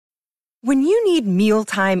When you need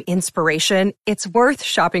mealtime inspiration, it's worth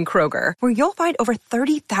shopping Kroger, where you'll find over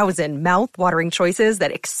 30,000 mouth-watering choices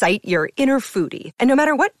that excite your inner foodie. And no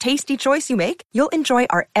matter what tasty choice you make, you'll enjoy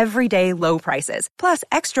our everyday low prices, plus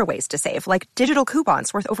extra ways to save, like digital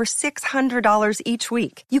coupons worth over $600 each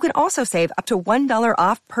week. You can also save up to $1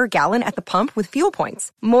 off per gallon at the pump with fuel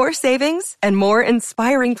points. More savings and more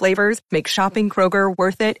inspiring flavors make shopping Kroger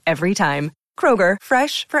worth it every time. Kroger,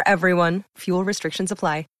 fresh for everyone. Fuel restrictions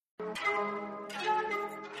apply.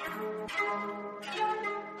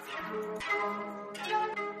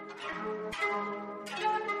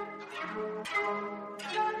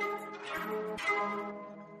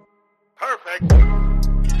 Perfect.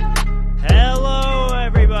 Hello,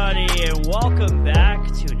 everybody, and welcome back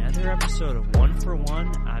to another episode of One for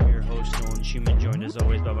One. I'm your host, Nolan Schumann, joined as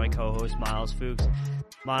always by my co-host, Miles Fuchs.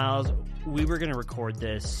 Miles, we were going to record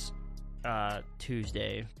this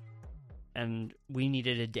Tuesday, and we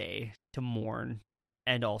needed a day to mourn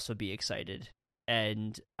and also be excited.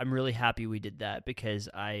 And I'm really happy we did that because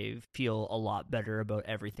I feel a lot better about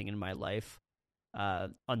everything in my life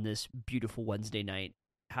on this beautiful Wednesday night.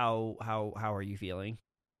 How are you feeling?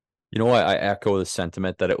 You know what? I echo the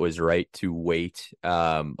sentiment that it was right to wait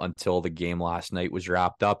until the game last night was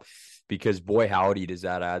wrapped up, because boy, howdy, does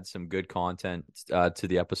that add some good content to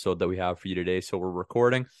the episode that we have for you today. So we're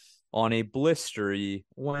recording on a blistery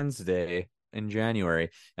Wednesday in January.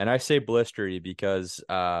 And I say blistery because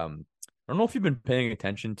I don't know if you've been paying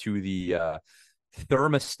attention to the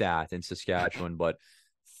thermostat in Saskatchewan, but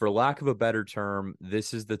for lack of a better term,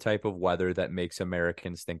 this is the type of weather that makes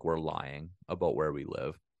Americans think we're lying about where we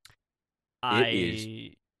live.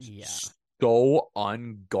 It is so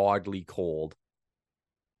ungodly cold.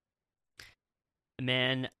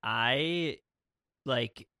 Man, I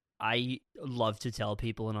love to tell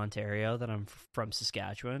people in Ontario that I'm from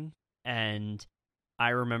Saskatchewan, and I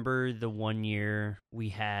remember the one year we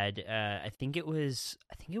had I think it was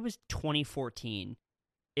 2014.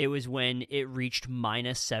 It was when it reached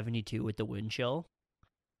minus 72 with the wind chill,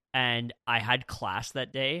 and I had class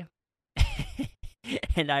that day.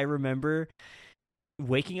 And I remember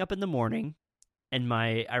waking up in the morning, and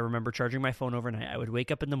I remember charging my phone overnight. I would wake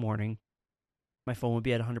up in the morning, my phone would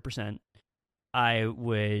be at 100%. I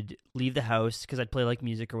would leave the house because I'd play like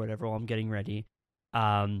music or whatever while I'm getting ready.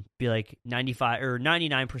 Be like 95 or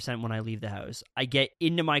 99% when I leave the house. I get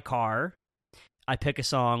into my car, I pick a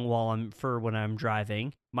song when I'm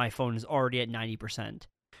driving. My phone is already at 90%.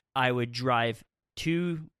 I would drive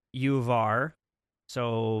to U of R.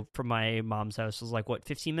 So from my mom's house, it was like, what,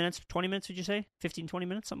 15 minutes, 20 minutes, would you say? 15, 20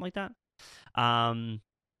 minutes, something like that. And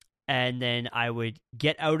then I would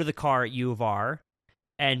get out of the car at U of R,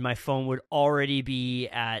 and my phone would already be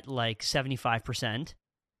at like 75%.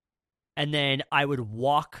 And then I would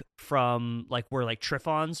walk from like where like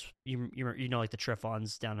Trifons, you know, like the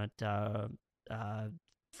Trifons down at down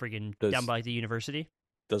by the university.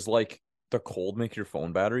 Does like the cold make your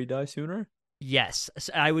phone battery die sooner? Yes.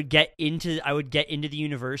 So I would get into the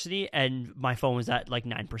university, and my phone was at like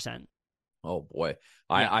 9%. Oh boy.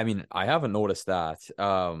 Yeah. I mean, I haven't noticed that.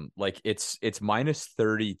 Like it's minus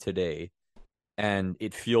 30 today, and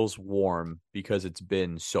it feels warm because it's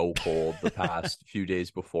been so cold the past few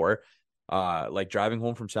days before. Like driving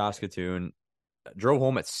home from Saskatoon, drove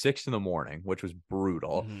home at 6 a.m, which was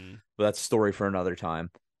brutal. Mm-hmm. But that's a story for another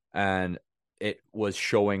time. And it was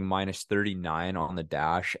showing minus 39 on the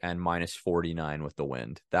dash and minus 49 with the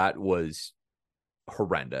wind. That was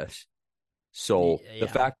horrendous. So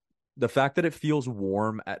yeah. the fact that it feels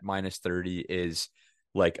warm at minus 30 is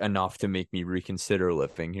like enough to make me reconsider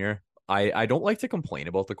living here. I don't like to complain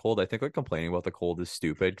about the cold. I think like complaining about the cold is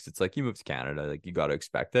stupid because it's like you move to Canada, like you got to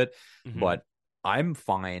expect it. Mm-hmm. But I'm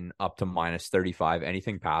fine up to minus 35.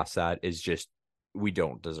 Anything past that is just, we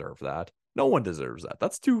don't deserve that. No one deserves that.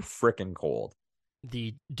 That's too freaking cold.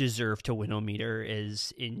 The deserve to winometer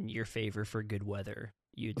is in your favor for good weather,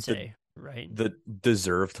 you'd say, right? The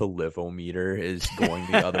deserve to live-o-meter is going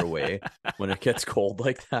the other way when it gets cold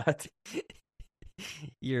like that.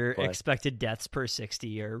 Your expected deaths per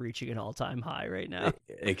 60 are reaching an all-time high right now.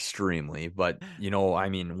 Extremely. But, you know, I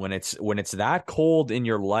mean, when it's that cold in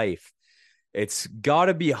your life, it's got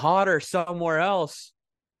to be hotter somewhere else.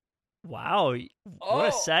 Wow, what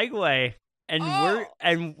a segue!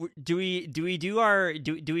 And do we do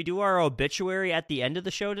our obituary at the end of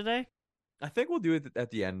the show today? I think we'll do it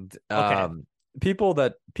at the end. Okay.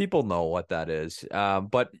 People know what that is.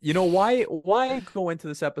 But you know why go into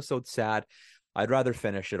this episode sad? I'd rather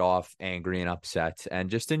finish it off angry and upset and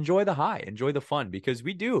just enjoy the high, enjoy the fun, because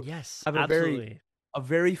we do Yes, have a absolutely. a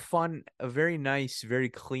very fun, a very nice, very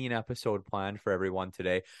clean episode planned for everyone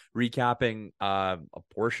today, recapping a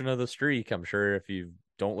portion of the streak. I'm sure if you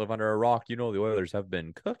don't live under a rock, you know the Oilers have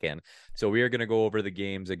been cooking. So we are going to go over the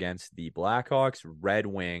games against the Blackhawks, Red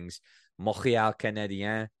Wings, Montreal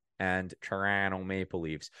Canadiens, and Toronto Maple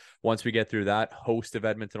Leafs. Once we get through that, host of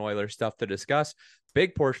Edmonton Oilers stuff to discuss,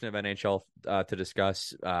 big portion of NHL to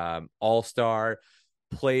discuss, All-Star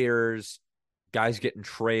players, guys getting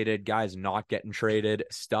traded, guys not getting traded.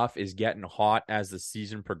 Stuff is getting hot as the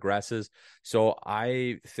season progresses. So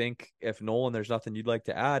I think, if Nolan, there's nothing you'd like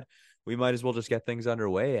to add, we might as well just get things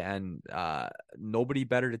underway. And nobody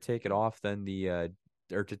better to take it off than the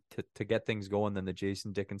or to get things going than the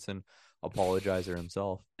Jason Dickinson apologizer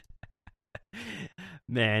himself.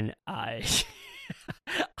 Man, I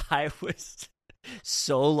was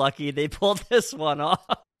so lucky they pulled this one off.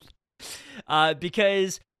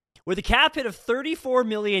 Because with a cap hit of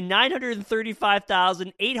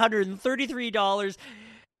 $34,935,833,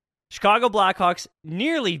 Chicago Blackhawks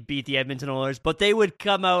nearly beat the Edmonton Oilers, but they would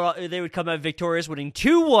come out victorious, winning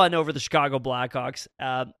 2-1 over the Chicago Blackhawks.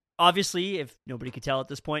 Obviously, if nobody could tell at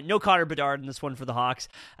this point, no Connor Bedard in this one for the Hawks.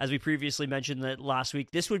 As we previously mentioned that last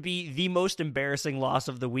week, this would be the most embarrassing loss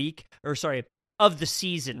of the week, of the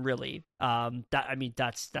season, really.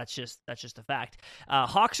 That's just a fact.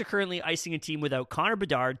 Hawks are currently icing a team without Connor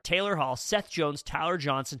Bedard, Taylor Hall, Seth Jones, Tyler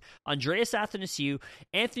Johnson, Andreas Athanasiou,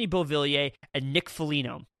 Anthony Beauvillier, and Nick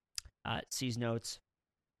Foligno. Sees notes.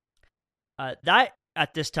 That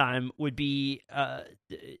at this time would be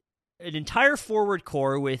an entire forward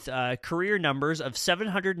core with career numbers of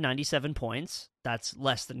 797 points. That's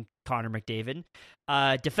less than Connor McDavid.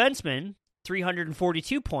 Defensemen,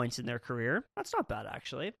 342 points in their career. That's not bad,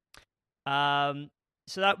 actually. So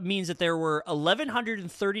that means that there were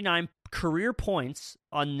 1,139 career points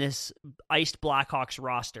on this iced Blackhawks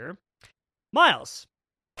roster. Miles,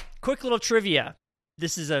 quick little trivia.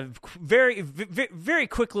 This is a very, very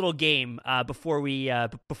quick little game before we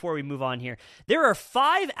move on here. There are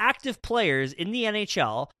 5 active players in the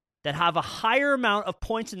NHL that have a higher amount of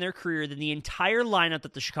points in their career than the entire lineup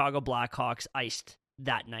that the Chicago Blackhawks iced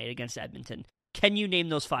that night against Edmonton. Can you name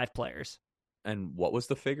those 5 players? And what was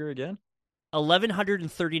the figure again?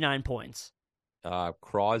 1,139 points.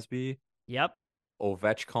 Crosby. Yep.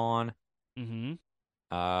 Ovechkin.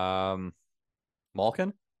 Mm-hmm.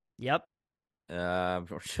 Malkin. Yep.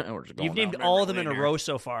 You've named all of them in a row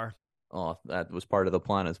so far. Oh, that was part of the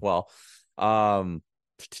plan as well.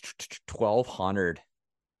 1,200.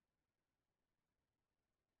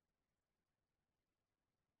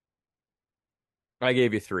 I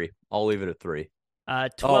gave you 3. I'll leave it at 3.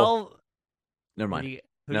 12. Oh, never mind.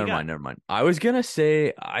 Never mind. I was gonna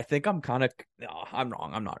say, I think I'm kind of. No, I'm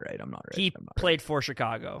wrong. I'm not right. He played for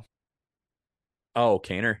Chicago. Oh,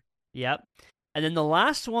 Kaner. Yep. And then the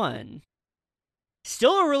last one,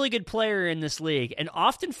 still a really good player in this league and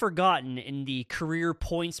often forgotten in the career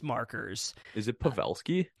points markers. Is it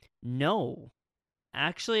Pavelski? No.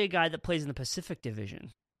 Actually, a guy that plays in the Pacific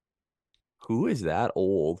Division. Who is that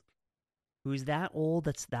old? Who's that old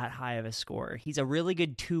that's that high of a score? He's a really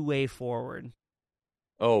good two-way forward.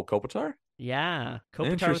 Oh, Kopitar? Yeah.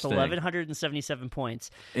 Kopitar with 1,177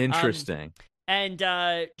 points. Interesting. And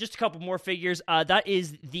just a couple more figures. That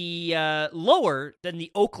is the lower than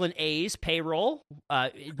the Oakland A's payroll.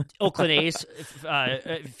 Oakland A's,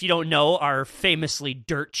 if you don't know, are famously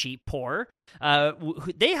dirt cheap poor.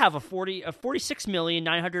 They have a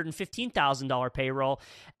 $46,915,000 payroll,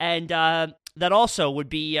 and that also would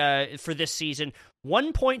be for this season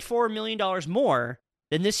 $1.4 million more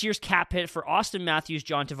than this year's cap hit for Austin Matthews,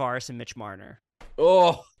 John Tavares, and Mitch Marner.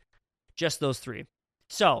 Oh, just those 3.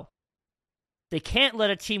 So they can't let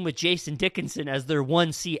a team with Jason Dickinson as their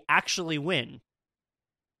 1C actually win.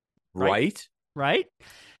 Right?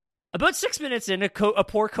 About 6 minutes in, a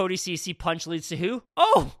poor Cody Ceci punch leads to who?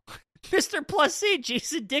 Oh, Mr. Plus C,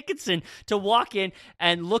 Jason Dickinson, to walk in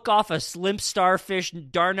and look off a limp starfish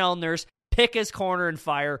Darnell Nurse, pick his corner and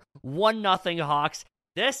fire. 1-0 Hawks.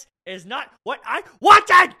 This is not what I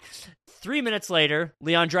wanted! 3 minutes later,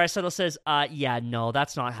 Leon Draisaitl says, yeah, no,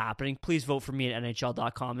 that's not happening. Please vote for me at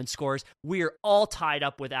NHL.com, and scores. We are all tied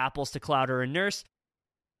up with apples to Clowder and Nurse.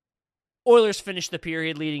 Oilers finish the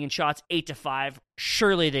period leading in shots 8-5.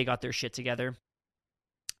 Surely they got their shit together.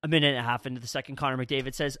 A minute and a half into the second, Connor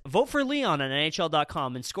McDavid says, vote for Leon on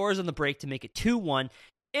NHL.com, and scores on the break to make it 2-1.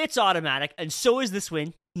 It's automatic, and so is this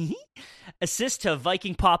win. Assist to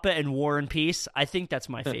Viking Papa and War and Peace. I think that's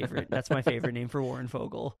my favorite. That's my favorite name for Warren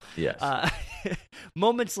Fogle. Yes.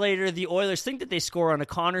 Moments later, the Oilers think that they score on a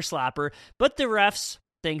Connor slapper, but the refs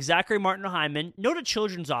think Zachary Martin Hyman, noted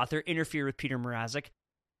children's author, interfere with Peter Mrazek.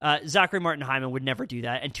 Zachary Martin Hyman would never do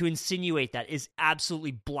that, and to insinuate that is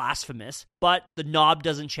absolutely blasphemous, but the Knob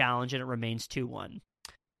doesn't challenge, and it remains 2-1.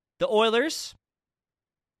 The Oilers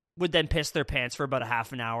would then piss their pants for about a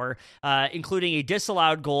half an hour, including a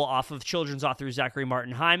disallowed goal off of children's author Zachary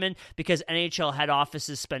Martin Hyman, because NHL head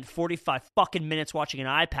offices spent 45 fucking minutes watching an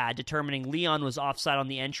iPad determining Leon was offside on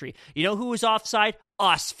the entry. You know who was offside?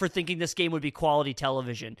 Us, for thinking this game would be quality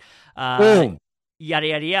television. Boom. Yada,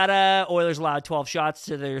 yada, yada. Oilers allowed 12 shots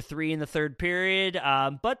to their 3 in the third period,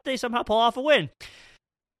 but they somehow pull off a win.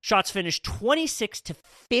 Shots finished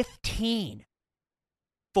 26-15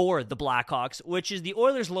 for the Blackhawks, which is the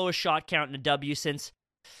Oilers' lowest shot count in a W since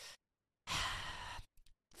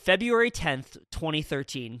February 10th,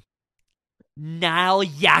 2013. Nail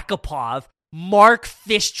Yakupov, Mark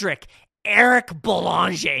Fistrick, Eric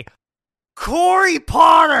Boulanger, Corey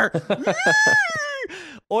Potter.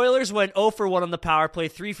 Oilers went 0 for 1 on the power play,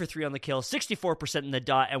 3 for 3 on the kill, 64% in the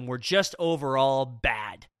dot, and were just overall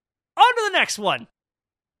bad. On to the next one.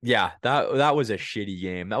 Yeah, that was a shitty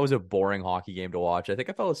game. That was a boring hockey game to watch. I think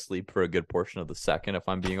I fell asleep for a good portion of the second, if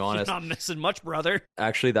I'm being honest. You're not missing much, brother.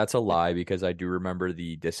 Actually, that's a lie, because I do remember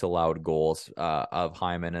the disallowed goals of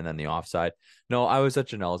Hyman and then the offside. No, I was at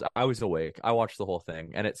Janelle's. I was awake. I watched the whole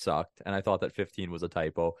thing, and it sucked, and I thought that 15 was a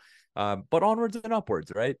typo. But onwards and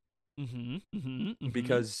upwards, right?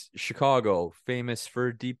 Because Chicago, famous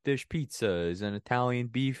for deep dish pizzas and Italian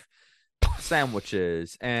beef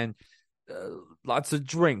sandwiches and lots of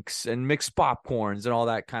drinks and mixed popcorns and all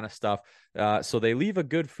that kind of stuff. So they leave a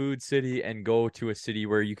good food city and go to a city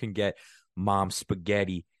where you can get mom's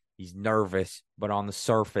spaghetti. He's nervous, but on the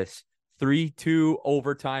surface, 3-2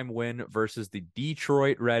 overtime win versus the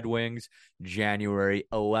Detroit Red Wings, January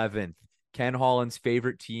 11th. Ken Holland's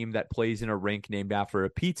favorite team that plays in a rink named after a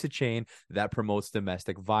pizza chain that promotes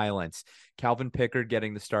domestic violence. Calvin Pickard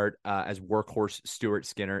getting the start as workhorse Stuart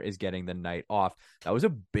Skinner is getting the night off. That was a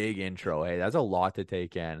big intro. Hey, that's a lot to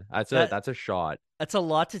take in. That's a shot. That's a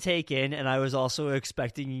lot to take in, and I was also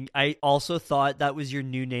I also thought that was your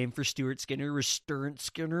new name for Stuart Skinner, was Stuart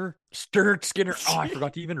Skinner. Stuart Skinner. Oh, I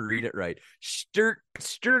forgot to even read it right. Stuart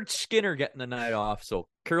Skinner getting the night off. So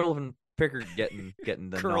Calvin Pickard getting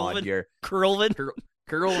the nod here. Calvin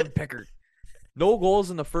Pickard. No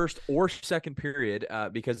goals in the first or second period,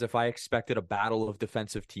 because if I expected a battle of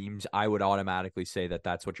defensive teams, I would automatically say that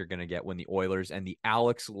that's what you're going to get when the Oilers and the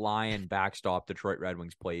Alex Lyon backstop Detroit Red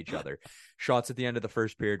Wings play each other. Shots at the end of the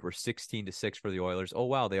first period were 16-6 for the Oilers. Oh,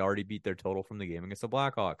 wow, they already beat their total from the game against the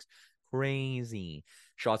Blackhawks. Crazy.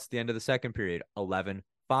 Shots at the end of the second period, 11-5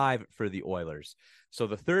 for the Oilers. So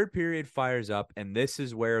the third period fires up, and this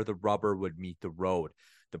is where the rubber would meet the road.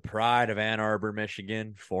 The pride of Ann Arbor,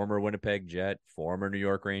 Michigan, former Winnipeg Jet, former New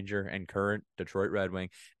York Ranger, and current Detroit Red Wing,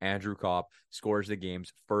 Andrew Kopp scores the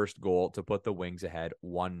game's first goal to put the Wings ahead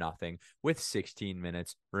 1-0 with 16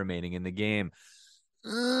 minutes remaining in the game.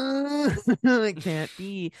 It can't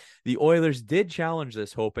be. The Oilers did challenge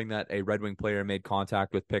this, hoping that a Red Wing player made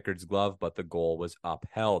contact with Pickard's glove, but the goal was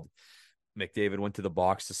upheld. McDavid went to the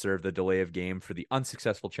box to serve the delay of game for the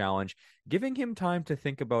unsuccessful challenge, giving him time to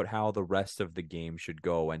think about how the rest of the game should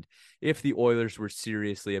go and if the Oilers were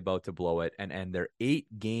seriously about to blow it and end their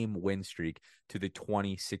 8-game win streak to the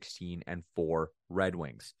 2016-4 Red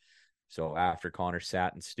Wings. So after Connor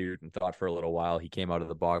sat and stewed and thought for a little while, he came out of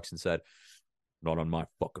the box and said, "Not on my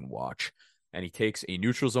fucking watch." And he takes a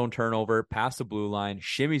neutral zone turnover past the blue line,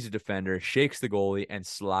 shimmies a defender, shakes the goalie, and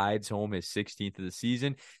slides home his 16th of the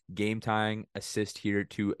season. Game-tying assist here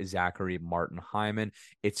to Zachary Martin Hyman.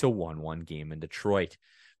 It's a 1-1 game in Detroit.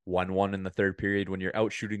 1-1 in the third period when you're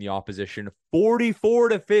out shooting the opposition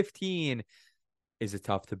 44-15 is a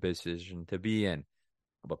tough position to be in.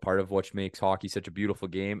 But part of what makes hockey such a beautiful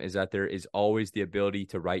game is that there is always the ability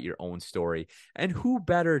to write your own story. And who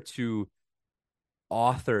better to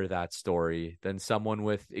author that story than someone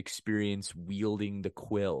with experience wielding the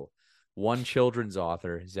quill? One children's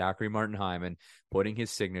author, Zachary Martin Hyman, putting his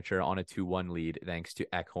signature on a 2-1 lead thanks to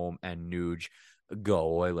Ekholm and Nuge.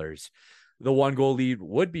 Go Oilers. The 1-goal lead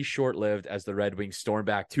would be short-lived as the Red Wings storm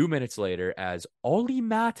back 2 minutes later as Olli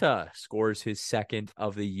Mata scores his second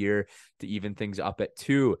of the year to even things up at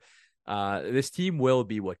 2. This team will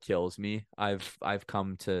be what kills me. I've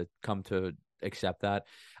come to accept that.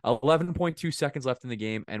 11.2 seconds left in the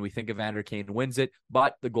game, and we think Evander Kane wins it,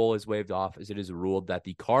 but the goal is waved off as it is ruled that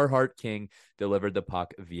the Carhartt King delivered the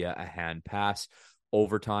puck via a hand pass.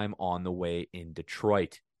 Overtime on the way in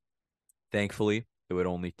Detroit. Thankfully, it would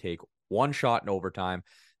only take one shot in overtime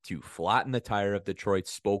to flatten the tire of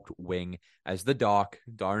Detroit's spoked wing as the Doc,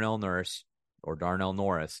 Darnell Norris,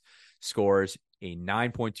 scores a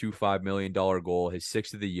 $9.25 million goal, his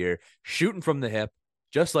 6th of the year, shooting from the hip,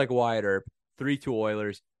 just like Wyatt Earp. 3-2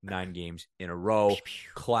 Oilers, 9 games in a row.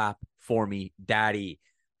 Clap for me, daddy.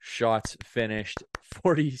 Shots finished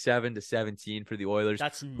 47-17 for the Oilers.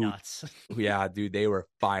 That's nuts. Yeah, dude, they were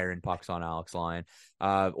firing pucks on Alex Lyon.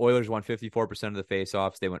 Oilers won 54% of the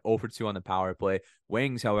faceoffs. They went 0 for 2 on the power play.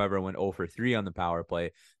 Wings, however, went 0 for 3 on the power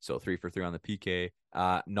play, so 3 for 3 on the PK.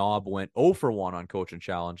 Knob went 0 for 1 on coaching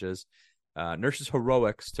challenges. Nurse's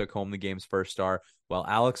heroics took home the game's first star, while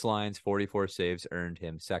Alex Lyon's 44 saves earned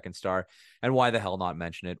him second star. And why the hell not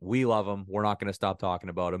mention it? We love him. We're not going to stop talking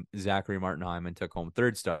about him. Zachary Martin Hyman took home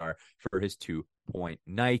third star for his 2-point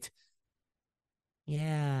night.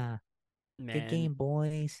 Yeah. Man, Good game,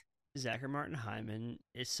 boys. Zachary Martin Hyman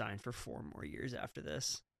is signed for 4 more years after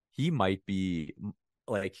this. He might be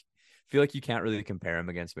like, feel like you can't really compare him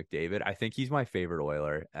against McDavid. I think he's my favorite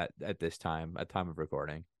Oiler at this time, at time of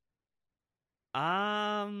recording.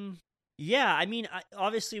 Yeah, I mean,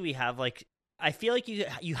 obviously we have like, I feel like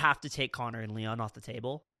you have to take Connor and Leon off the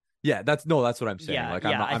table. Yeah, that's what I'm saying. Yeah, like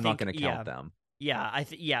yeah, I'm not going to count them.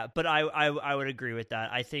 Yeah, but I would agree with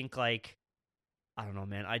that. I think like, I don't know,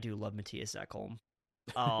 man. I do love Matthias Ekholm.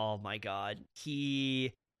 Oh my God,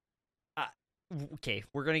 okay,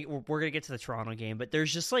 we're gonna get to the Toronto game, but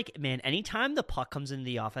there's just like, man, anytime the puck comes in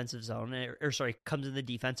the offensive zone, comes in the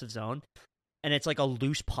defensive zone, and it's like a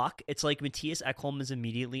loose puck, it's like Matthias Ekholm is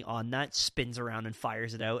immediately on that, spins around and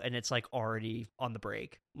fires it out, and it's like already on the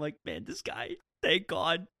break. I'm like, man, this guy, thank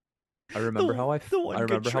God. I remember how I felt. Made. I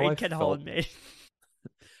remember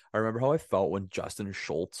how I felt when Justin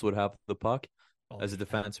Schultz would have the puck as a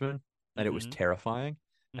defenseman, and it was terrifying.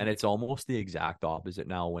 And it's almost the exact opposite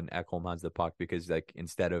now when Ekholm has the puck, because like,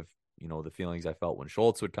 instead of, the feelings I felt when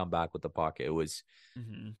Schultz would come back with the puck, it was,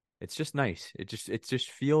 it's just nice. It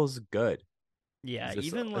just feels good. Yeah,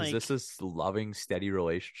 is this a loving, steady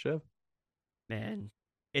relationship? Man,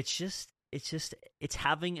 it's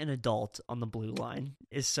having an adult on the blue line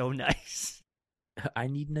is so nice. I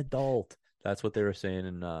need an adult. That's what they were saying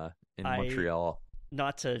in Montreal.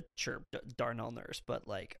 Not to chirp Darnell Nurse, but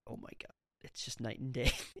like, oh my God, it's just night and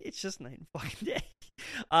day. It's just night and fucking day.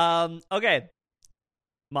 Okay,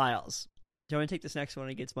 Miles, do you want to take this next one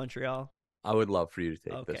against Montreal? I would love for you to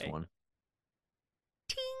take this one.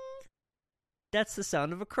 That's the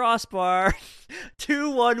sound of a crossbar.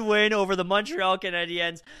 2-1 win over the Montreal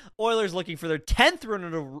Canadiens. Oilers looking for their 10th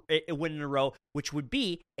win in a row, which would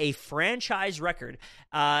be a franchise record,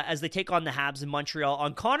 as they take on the Habs in Montreal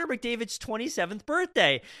on Connor McDavid's 27th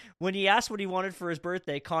birthday. When he asked what he wanted for his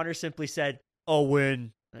birthday, Connor simply said, "A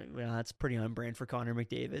win." Well, that's pretty on brand for Connor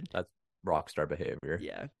McDavid. That's rock star behavior.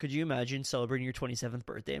 Yeah. Could you imagine celebrating your 27th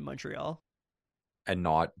birthday in Montreal? And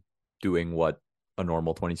not doing what a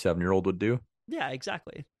normal 27-year-old would do? Yeah,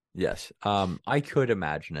 exactly. Yes. I could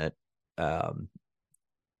imagine it,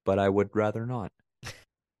 but I would rather not.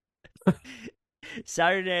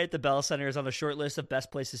 Saturday night at the Bell Center is on the short list of best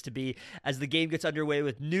places to be as the game gets underway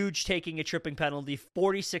with Nuge taking a tripping penalty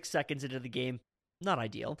 46 seconds into the game. Not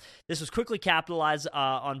ideal. This was quickly capitalized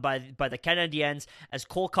on by the Canadiens as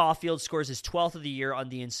Cole Caulfield scores his 12th of the year on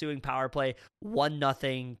the ensuing power play,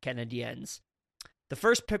 1-0 Canadiens. The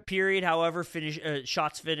first period, however, finished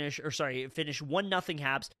 1-0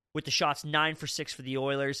 Habs with the shots 9 for 6 for the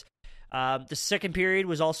Oilers. The second period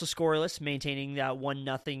was also scoreless, maintaining that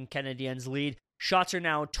 1-0 Canadiens lead. Shots are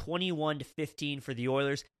now 21-15 for the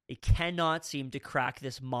Oilers. They cannot seem to crack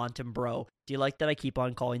this Mountain Bro. Do you like that I keep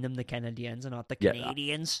on calling them the Canadiens and not the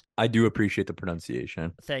Canadians? I do appreciate the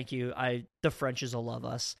pronunciation. Thank you. The Frenches will love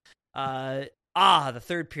us. The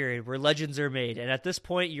third period where legends are made, and at this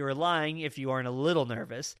point you are lying if you aren't a little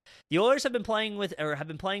nervous. The Oilers have been playing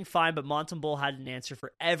fine, but Montembeault had an answer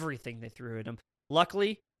for everything they threw at him.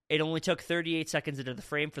 Luckily, it only took 38 seconds into the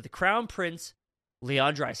frame for the Crown Prince,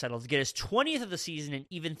 Leon Draisaitl, to get his 20th of the season and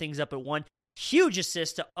even things up at 1. Huge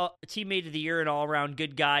assist to teammate of the year and all-around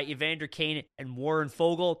good guy, Evander Kane and Warren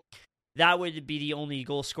Foegele. That would be the only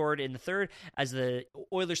goal scored in the third, as the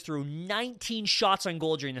Oilers threw 19 shots on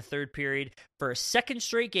goal during the third period. For a second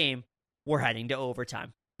straight game, we're heading to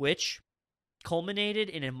overtime, which culminated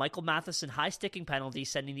in a Michael Matheson high-sticking penalty,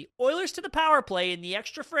 sending the Oilers to the power play in the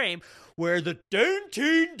extra frame, where the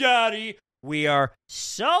Dentine Daddy, we are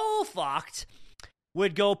so fucked,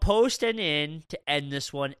 would go post and in to end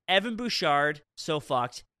this one. Evan Bouchard, so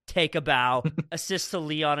fucked, take a bow, assist to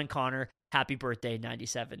Leon and Connor, happy birthday,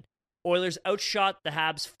 97. Oilers outshot the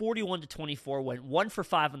Habs 41-24, went 1 for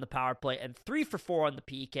 5 on the power play and 3 for 4 on the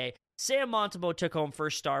PK. Sam Montembeault took home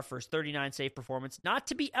first star for his 39 save performance. Not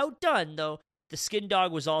to be outdone, though, the Skin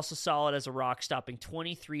Dog was also solid as a rock, stopping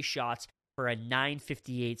 23 shots for a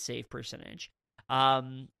 .958 save percentage. Power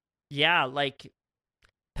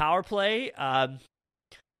play,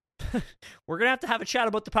 We're gonna have a chat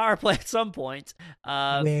about the power play at some point.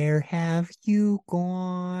 Where have you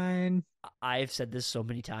gone? I've said this so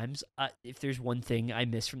many times. If there's one thing I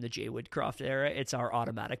miss from the Jay Woodcroft era, it's our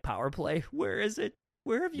automatic power play. Where is it?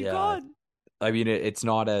 Where have you gone? I mean, it's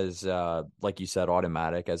not as like you said,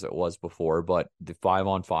 automatic as it was before, but the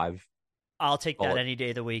 5-on-5, I'll take that Call it- any day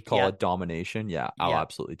of the week. call Yeah. it domination. Yeah, I'll Yeah.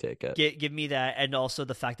 absolutely take it. Give me that, and also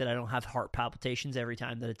the fact that I don't have heart palpitations every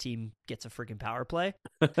time that a team gets a freaking power play.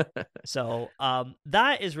 So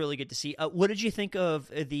that is really good to see. What did you think of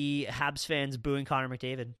the Habs fans booing Connor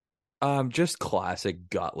McDavid? Just classic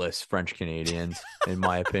gutless French Canadians, in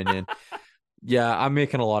my opinion. Yeah, I'm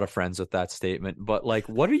making a lot of friends with that statement, but like,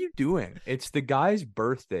 what are you doing? It's the guy's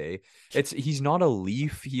birthday. He's not a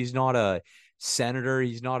Leaf, he's not a Senator,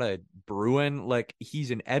 he's not a Bruin. Like,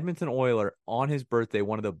 he's an Edmonton Oiler on his birthday,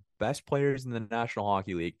 one of the best players in the National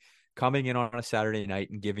Hockey League, coming in on a Saturday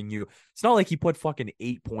night and giving you. It's not like he put fucking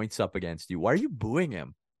 8 points up against you. Why are you booing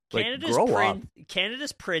him? Like, grow up.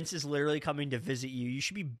 Canada's prince is literally coming to visit you. You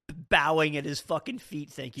should be bowing at his fucking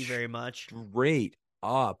feet. Thank you very much. Straight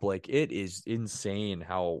up. Like, it is insane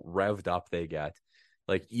how revved up they get.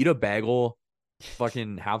 Like, eat a bagel,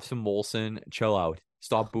 fucking have some Molson, chill out.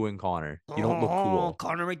 Stop booing Connor. You don't look cool.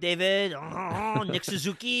 Connor McDavid. Nick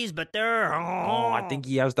Suzuki's better. I think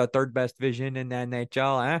he has the third best vision in the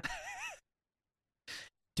NHL, eh?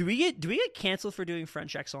 Do we get canceled for doing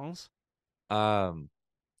French accents? I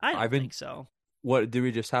don't think so. What did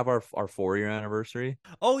we just have our 4-year anniversary?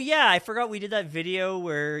 Oh yeah, I forgot we did that video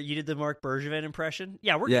where you did the Marc Bergevin impression.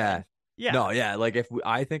 Yeah, we're good. Yeah. No, yeah. Like,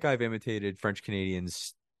 I think I've imitated French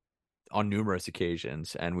Canadians on numerous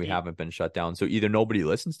occasions, and we haven't been shut down. So either nobody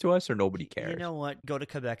listens to us or nobody cares. You know what? Go to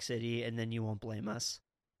Quebec City, and then you won't blame us.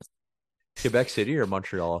 Quebec City or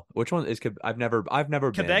Montreal? Which one is? I've never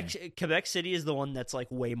been. Quebec City is the one that's like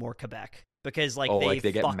way more Quebec because like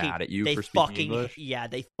they get mad at you for speaking English. Yeah,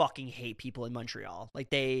 they fucking hate people in Montreal. Like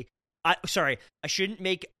sorry, I shouldn't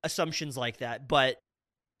make assumptions like that, but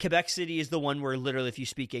Quebec City is the one where literally if you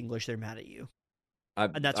speak English, they're mad at you,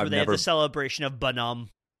 and that's where they have the celebration of Bonhomme.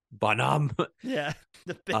 Bonhomme. Yeah,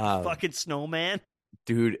 the big fucking snowman.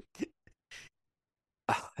 Dude,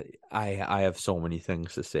 I have so many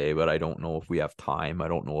things to say, but I don't know if we have time. I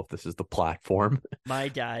don't know if this is the platform. My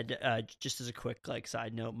dad, just as a quick like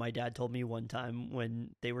side note, my dad told me one time when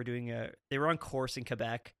they were on course in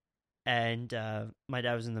Quebec, and my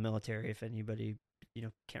dad was in the military. If anybody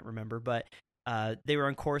can't remember, but they were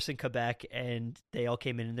on course in Quebec, and they all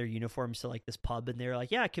came in their uniforms to like this pub, and they were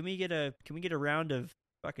like, "Yeah, can we get a round of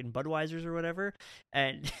fucking Budweisers or whatever?"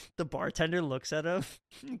 And the bartender looks at him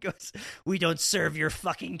and goes, "We don't serve your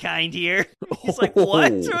fucking kind here." He's like,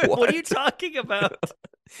 what? What are you talking about?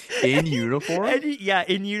 In uniform?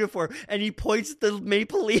 In uniform. And he points at the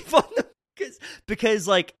maple leaf on them because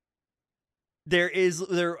like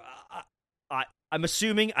I'm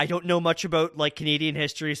assuming, I don't know much about like Canadian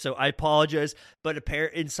history, so I apologize, but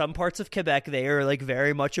in some parts of Quebec, they are like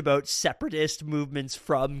very much about separatist movements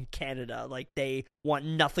from Canada. Like they want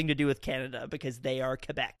nothing to do with Canada because they are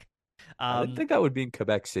Quebec. I didn't think that would be in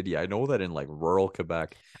Quebec City. I know that in like rural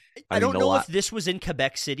Quebec. I don't know if this was in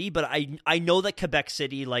Quebec City, but I know that Quebec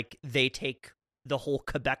City, like they take the whole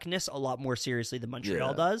Quebecness a lot more seriously than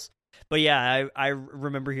Montreal does. But yeah, I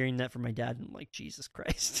remember hearing that from my dad, and I'm like, Jesus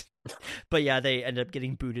Christ. But yeah, they ended up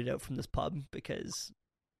getting booted out from this pub because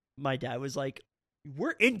my dad was like,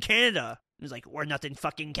 "We're in Canada." He was like, "We're not in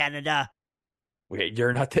fucking Canada." Wait,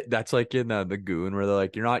 you're not. That's like in the Goon where they're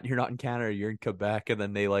like, "You're not in Canada, you're in Quebec," and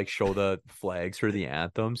then they like show the flags for the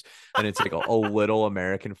anthems, and it's like a little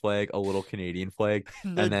American flag, a little Canadian flag,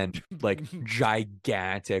 and then like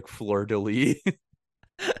gigantic fleur de lis.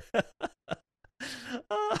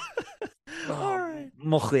 All right.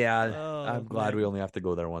 Montreal. Oh, I'm glad we only have to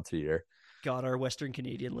go there once a year. God, our Western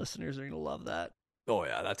Canadian listeners are gonna love that. Oh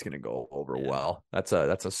yeah, that's gonna go over well. That's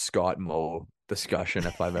a Scott Moe discussion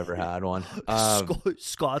if I've ever had one.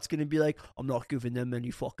 Scott's gonna be like, "I'm not giving them any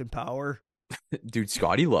fucking power." Dude,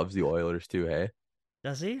 Scotty loves the Oilers too. Hey,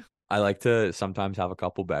 does he? I like to sometimes have a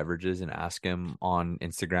couple beverages and ask him on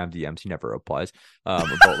Instagram DMs. He never replies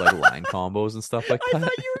about like line combos and stuff like that. I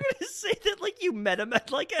thought you were gonna say that like you met him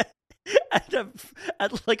at like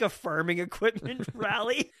a farming equipment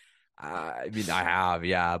rally. I mean, I have,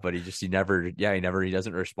 yeah, but he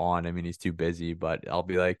doesn't respond. I mean, he's too busy. But I'll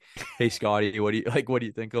be like, "Hey, Scotty, what do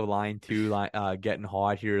you think of line 2 getting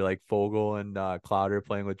hot here? Like Fogle and Clouder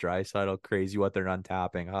playing with Draisaitl, crazy what they're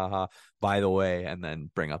untapping, haha. By the way," and then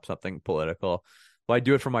bring up something political. Well, I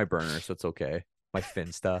do it for my burner, so it's okay. My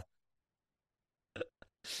Finsta.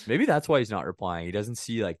 Maybe that's why he's not replying. He doesn't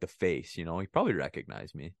see like the face, He probably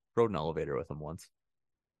recognized me. Rode an elevator with him once.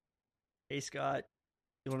 Hey, Scott,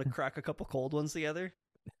 you want to crack a couple cold ones together?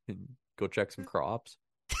 Go check some crops.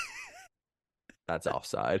 That's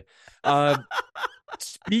offside.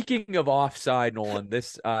 Speaking of offside, Nolan,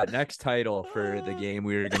 this next title for the game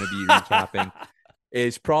we are going to be recapping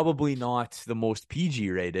is probably not the most PG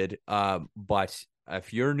rated. But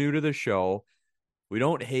if you're new to the show, we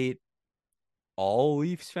don't hate all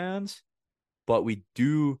Leafs fans, but we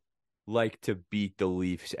do like to beat the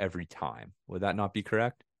Leafs every time. Would that not be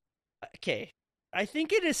correct? Okay. I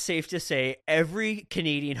think it is safe to say every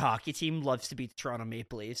Canadian hockey team loves to beat the Toronto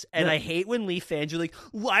Maple Leafs. And Yeah. I hate when Leaf fans are like,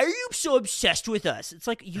 why are you so obsessed with us? It's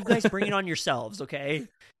like, you guys bring it on yourselves, okay?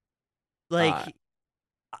 Like,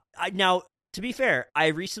 now, to be fair, I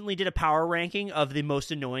recently did a power ranking of the most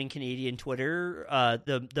annoying Canadian Twitter,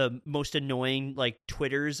 the most annoying, like,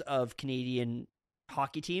 Twitters of Canadian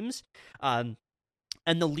hockey teams. And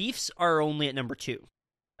the Leafs are only at number 2.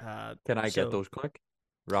 Can I get those quick?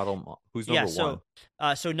 Rattle 'em off. Who's number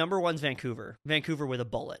one? So number one's Vancouver. Vancouver with a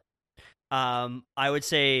bullet. I would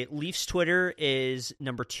say Leafs Twitter is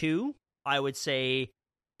number 2. I would say,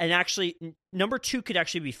 and actually, number 2 could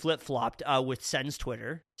actually be flip-flopped with Sens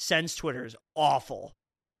Twitter. Sens Twitter is awful.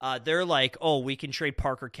 They're like, oh, we can trade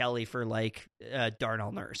Parker Kelly for, like,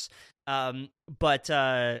 Darnell Nurse. But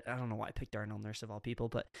I don't know why I picked Darnell Nurse of all people.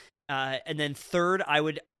 But and then third,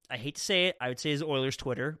 I hate to say it, I would say is Oilers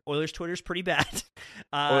Twitter. Oilers Twitter is pretty bad.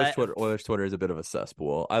 Oilers Twitter is a bit of a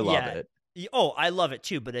cesspool. I love it. Oh, I love it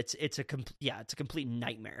too, but it's a complete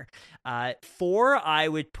nightmare. 4, I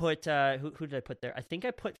would put who did I put there? I think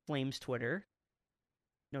I put Flames Twitter.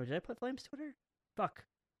 No, did I put Flames Twitter? Fuck.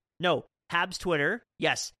 No, Habs Twitter.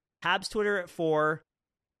 Yes, Habs Twitter at 4.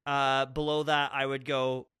 Below that, I would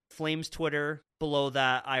go Flames Twitter. Below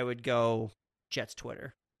that, I would go Jets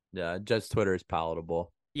Twitter. Yeah, Jets Twitter is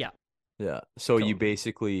palatable. Yeah. So Totally. you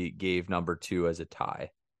basically gave number 2 as a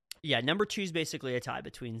tie. Yeah, number 2 is basically a tie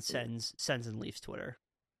between Sens and Leafs Twitter.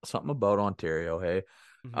 Something about Ontario, hey.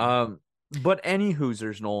 Mhm. But any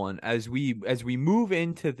Hoosers, Nolan, as we move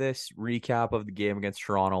into this recap of the game against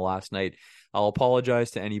Toronto last night, I'll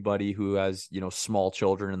apologize to anybody who has, small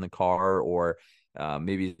children in the car, or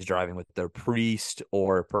maybe is driving with their priest,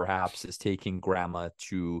 or perhaps is taking grandma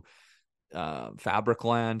to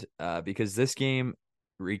Fabricland, because this game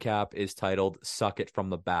recap is titled Suck It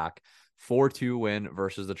from the Back. 4-2 win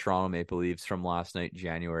versus the Toronto Maple Leafs from last night,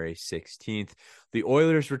 January 16th. The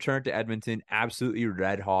Oilers returned to Edmonton absolutely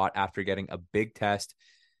red hot after getting a big test.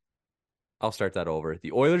 I'll start that over.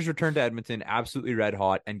 The Oilers returned to Edmonton absolutely red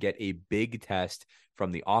hot and get a big test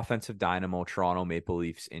from the offensive dynamo Toronto Maple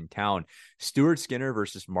Leafs in town. Stuart Skinner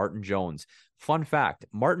versus Martin Jones. Fun fact,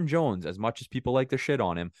 Martin Jones, as much as people like to shit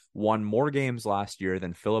on him, won more games last year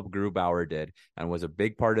than Philip Grubauer did and was a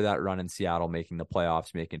big part of that run in Seattle, making the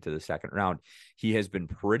playoffs, making it to the second round. He has been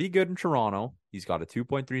pretty good in Toronto. He's got a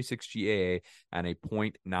 2.36 GAA and a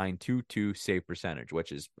 .922 save percentage,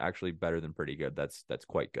 which is actually better than pretty good. That's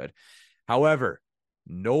quite good. However,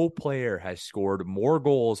 no player has scored more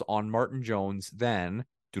goals on Martin Jones than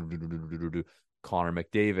Connor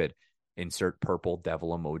McDavid. Insert purple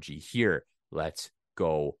devil emoji here. Let's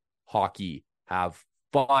go hockey. Have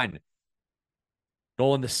fun.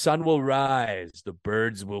 Nolan, the sun will rise. The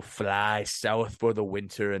birds will fly south for the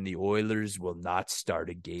winter, and the Oilers will not start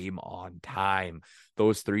a game on time.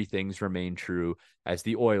 Those 3 things remain true as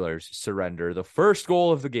the Oilers surrender the first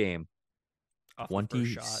goal of the game.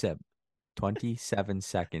 27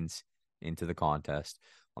 seconds into the contest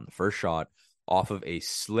on the first shot off of a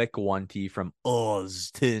slick 1-T from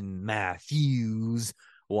Austin Matthews.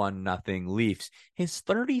 1-0 Leafs. His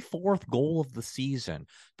 34th goal of the season.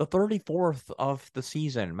 The 34th of the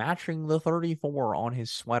season, matching the 34 on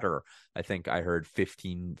his sweater. I think I heard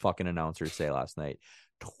 15 fucking announcers say last night.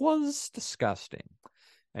 'Twas disgusting.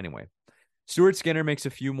 Anyway, Stuart Skinner makes a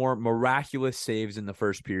few more miraculous saves in the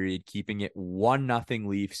first period, keeping it 1-0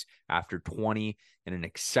 Leafs after 20 in an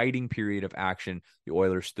exciting period of action. The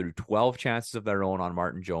Oilers threw 12 chances of their own on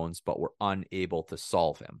Martin Jones, but were unable to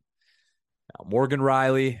solve him. Now, Morgan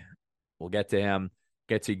Rielly, we'll get to him,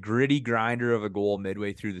 gets a gritty grinder of a goal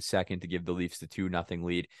midway through the second to give the Leafs the 2-0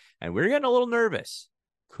 lead. And we're getting a little nervous.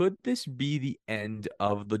 Could this be the end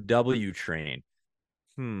of the W train?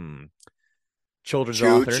 Children's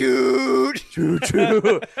author.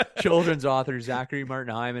 Children's author Zachary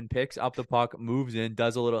Martin Hyman picks up the puck, moves in,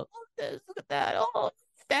 does a little, look at that, oh,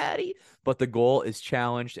 fatty. But the goal is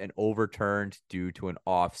challenged and overturned due to an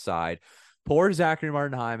offside. Poor Zachary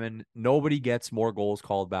Martin Hyman. Nobody gets more goals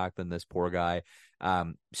called back than this poor guy.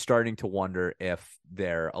 Starting to wonder if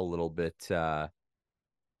they're a little bit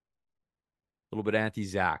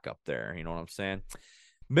anti-Zach up there. You know what I'm saying?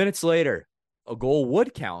 Minutes later, A goal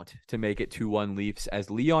would count to make it 2-1 Leafs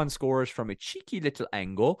as Leon scores from a cheeky little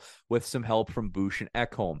angle with some help from Bush and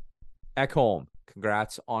Ekholm. Ekholm,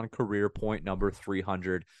 congrats on career point number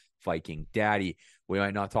 300, Viking Daddy. We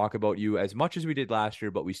might not talk about you as much as we did last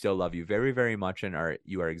year, but we still love you very, very much, and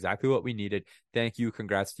you are exactly what we needed. Thank you.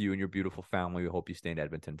 Congrats to you and your beautiful family. We hope you stay in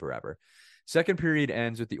Edmonton forever. Second period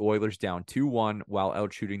ends with the Oilers down 2-1 while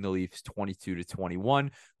outshooting the Leafs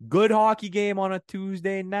 22-21. Good hockey game on a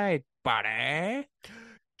Tuesday night, buddy.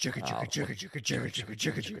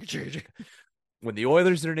 When the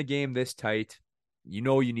Oilers are in a game this tight, you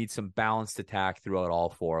know you need some balanced attack throughout all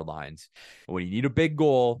four lines. When you need a big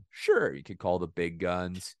goal, sure, you could call the big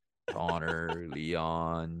guns. Connor,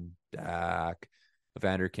 Leon, Dak,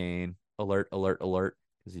 Evander Kane. Alert,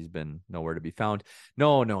 because he's been nowhere to be found.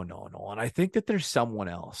 No. And I think that there's someone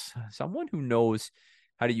else. Someone who knows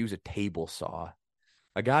how to use a table saw.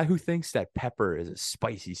 A guy who thinks that pepper is a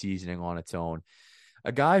spicy seasoning on its own.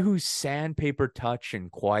 A guy whose sandpaper touch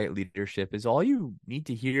and quiet leadership is all you need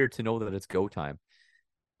to hear to know that it's go time.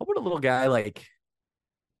 How about a little guy like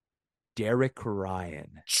Derek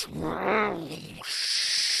Ryan?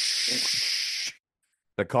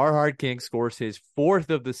 The Carhartt King scores his fourth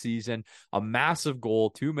of the season, a massive goal,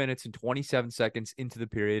 2 minutes and 27 seconds into the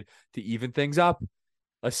period to even things up.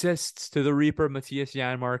 Assists to the Reaper, Matthias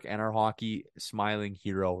Janmark, and our hockey smiling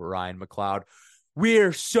hero, Ryan McLeod.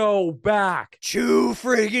 We're so back. Chew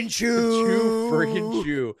friggin'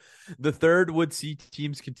 chew. The third would see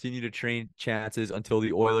teams continue to train chances until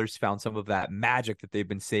the Oilers found some of that magic that they've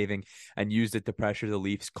been saving and used it to pressure the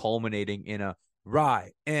Leafs, culminating in a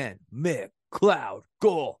Ryan McLeod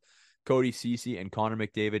goal. Cody Ceci and Connor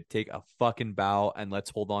McDavid take a fucking bow, and let's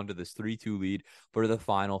hold on to this 3-2 lead for the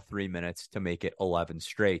final 3 minutes to make it 11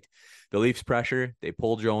 straight. The Leafs pressure, they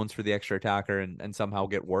pull Jones for the extra attacker and somehow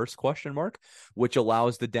get worse, ? Which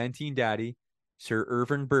allows the Dentine Daddy, Sir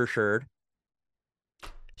Irvin Burchard,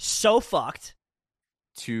 so fucked,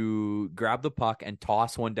 to grab the puck and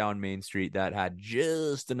toss one down Main Street that had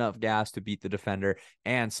just enough gas to beat the defender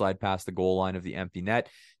and slide past the goal line of the empty net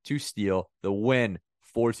to steal the win.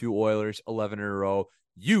 4-2 Oilers, 11 in a row.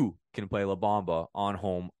 You can play La Bamba on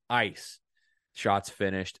home ice. Shots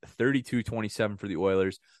finished 32-27 for the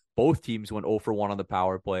Oilers. Both teams went 0 for 1 on the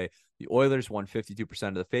power play. The Oilers won 52%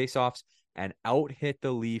 of the faceoffs and out-hit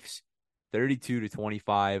the Leafs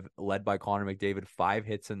 32-25, led by Connor McDavid. 5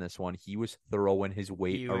 hits in this one. He was throwing his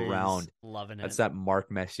weight around. Loving it. That's that Mark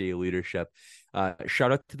Messier leadership.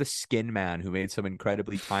 Shout out to the Skin Man, who made some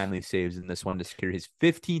incredibly timely saves in this one to secure his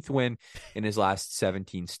 15th win in his last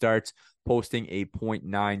 17 starts, posting a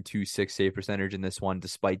 .926 save percentage in this one,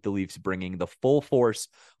 despite the Leafs bringing the full force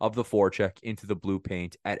of the forecheck into the blue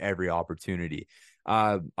paint at every opportunity.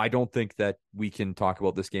 I don't think that we can talk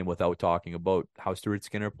about this game without talking about how Stuart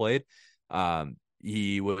Skinner played.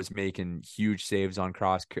 He was making huge saves on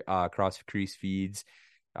cross crease feeds,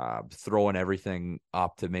 throwing everything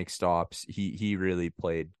up to make stops. He really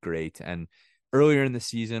played great. And earlier in the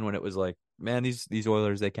season, when it was like, man, these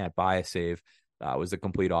Oilers, they can't buy a save, was the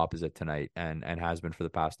complete opposite tonight, and has been for the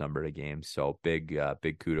past number of games. So big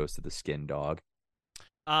kudos to the Skin Dog.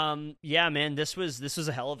 Yeah, man, this was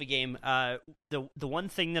a hell of a game. The one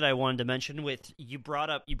thing that I wanted to mention with you brought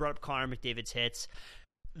up Connor McDavid's hits.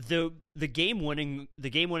 The game winning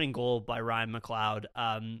goal by Ryan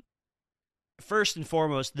McLeod. First and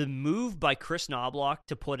foremost, the move by Chris Knobloch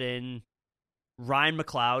to put in Ryan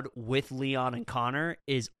McLeod with Leon and Connor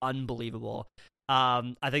is unbelievable.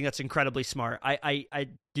 I think that's incredibly smart.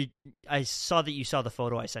 I saw that you saw the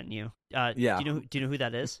photo I sent you. Yeah. Do you know who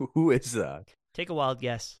that is? Who is that? Take a wild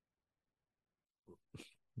guess.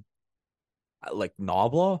 Like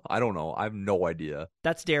Knobloch? I don't know. I have no idea.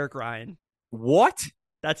 That's Derek Ryan. What?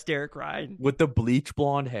 That's Derek Ryan. With the bleach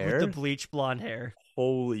blonde hair? With the bleach blonde hair.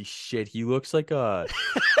 Holy shit. He looks like he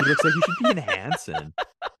should be in Hanson.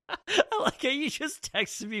 I like how you just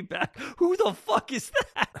texted me back. Who the fuck is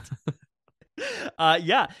that?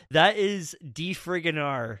 Yeah, that is D friggin'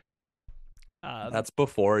 R. That's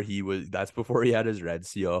before he had his red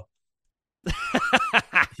seal.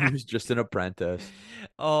 He was just an apprentice.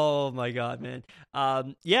 Oh my god, man.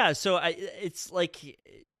 Yeah, so it's like,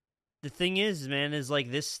 the thing is, man, is like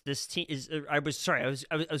this team is. I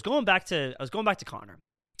was going back to Connor.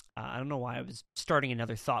 I don't know why I was starting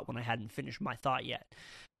another thought when I hadn't finished my thought yet.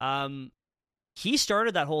 He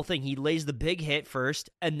started that whole thing. He lays the big hit first,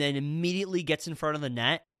 and then immediately gets in front of the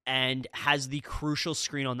net and has the crucial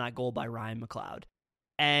screen on that goal by Ryan McLeod.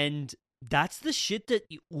 And that's the shit that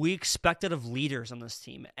we expect out of leaders on this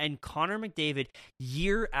team. And Connor McDavid,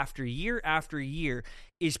 year after year after year,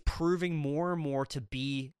 is proving more and more to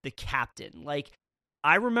be the captain. Like,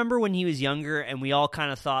 I remember when he was younger and we all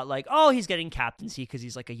kind of thought like, oh, he's getting captaincy because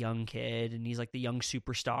he's like a young kid and he's like the young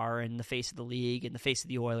superstar and the face of the league and the face of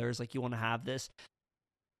the Oilers. Like, you want to have this.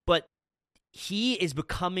 But he is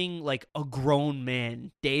becoming like a grown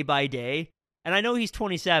man day by day. And I know he's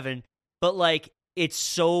 27, but like, it's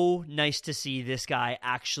so nice to see this guy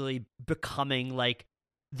actually becoming like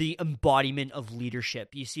the embodiment of leadership.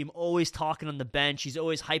 You see him always talking on the bench. He's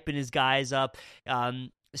always hyping his guys up.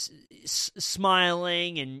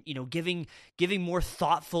 Smiling and giving more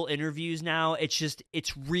thoughtful interviews now.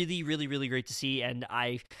 It's really really really great to see, and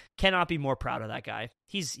I cannot be more proud of that guy.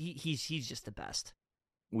 He's just the best.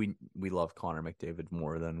 We love Connor McDavid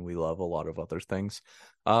more than we love a lot of other things.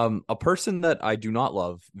 A person that I do not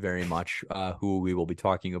love very much, who we will be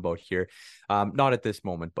talking about here, not at this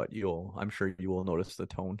moment, but I'm sure you will notice the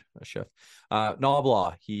tone shift.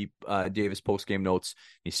 Nobla, he gave his post game notes.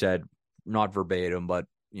 He said, not verbatim, but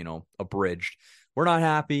abridged, we're not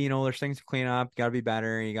happy. There's things to clean up. You gotta be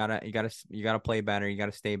better. You gotta play better. You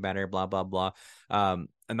gotta stay better. Blah blah blah. And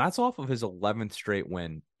that's off of his 11th straight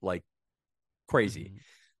win. Like, crazy.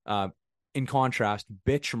 In contrast,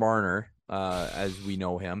 Bitch Marner, as we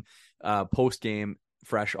know him, post game,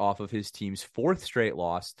 fresh off of his team's 4th straight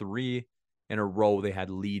loss, 3 in a row they had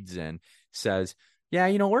leads in, says, yeah,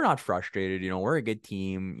 we're not frustrated. We're a good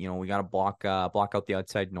team. We got to block out the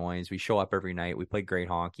outside noise. We show up every night. We play great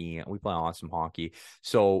hockey. We play awesome hockey.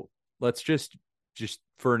 So let's just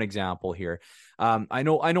for an example here. I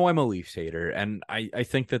know I'm a Leafs hater, and I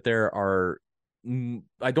think that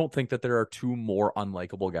I don't think that there are 2 more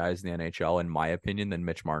unlikable guys in the NHL, in my opinion, than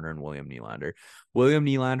Mitch Marner and William Nylander. William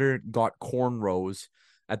Nylander got cornrows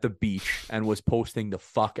at the beach and was posting the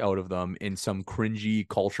fuck out of them in some cringy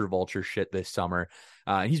culture vulture shit this summer.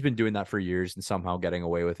 He's been doing that for years and somehow getting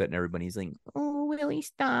away with it. And everybody's like, oh, Willie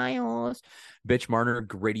Styles. Bitch Marner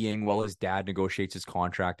grittying while his dad negotiates his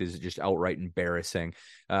contract is just outright embarrassing.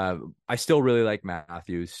 I still really like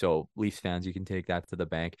Matthews. So Leafs fans, you can take that to the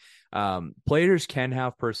bank. Players can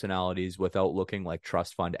have personalities without looking like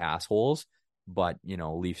trust fund assholes, but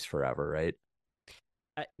Leafs forever, right?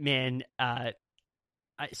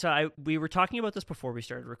 We were talking about this before we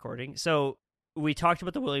started recording. So we talked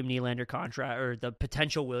about the William Nylander contract, or the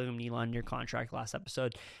potential William Nylander contract, last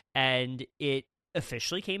episode, and it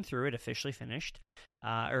officially came through. It officially finished,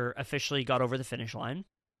 or officially got over the finish line.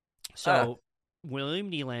 So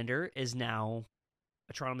William Nylander is now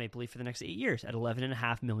a Toronto Maple Leaf for the next 8 years at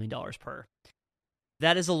 $11.5 million per.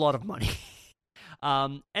 That is a lot of money.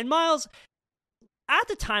 And Miles, at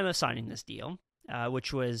the time of signing this deal,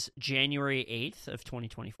 which was January 8th of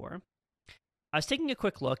 2024, I was taking a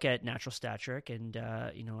quick look at Natural Stat Trick, and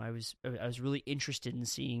I was really interested in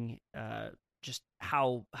seeing just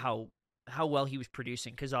how well he was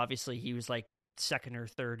producing, because obviously he was like 2nd or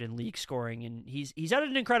 3rd in league scoring, and he's had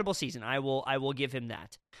an incredible season. I will give him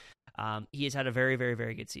that. He has had a very very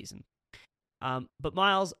very good season. But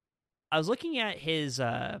Miles, I was looking at his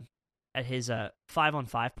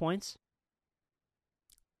 5-on-5 points,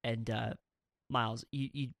 and Miles,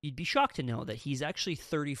 you'd be shocked to know that he's actually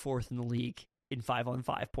 34th in the league in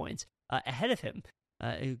 5-on-5 points. Ahead of him,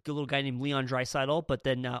 a little guy named Leon Draisaitl, but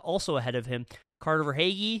then also ahead of him, Carter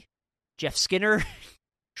Verhaeghe, Jeff Skinner,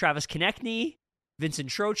 Travis Konechny, Vincent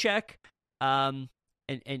Trocheck, and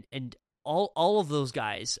all of those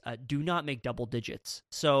guys do not make double digits.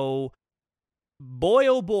 So, boy,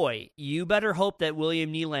 oh boy, you better hope that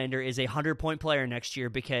William Nylander is a 100-point player next year,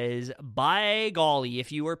 because by golly,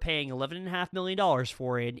 if you are paying $11.5 million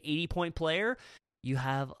for an 80-point player, you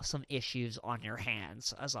have some issues on your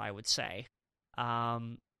hands, as I would say.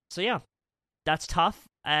 So yeah, that's tough.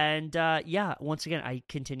 And once again, I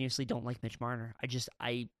continuously don't like Mitch Marner.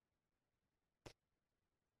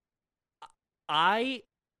 I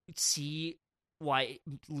see why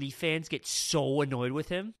Leaf fans get so annoyed with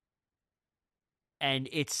him. And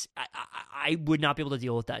I would not be able to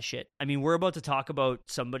deal with that shit. I mean, we're about to talk about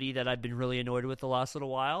somebody that I've been really annoyed with the last little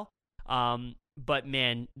while. But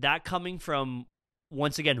man, that coming from,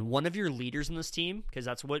 once again, one of your leaders in this team, because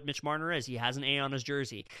that's what Mitch Marner is. He has an A on his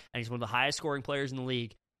jersey, and he's one of the highest scoring players in the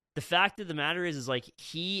league. The fact of the matter is like,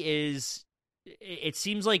 it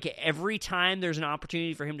seems like every time there's an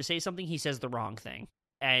opportunity for him to say something, he says the wrong thing.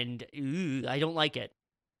 And I don't like it.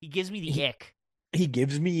 He gives me the ick. He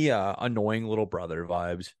gives me annoying little brother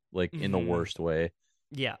vibes, like in the worst way.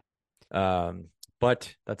 Yeah.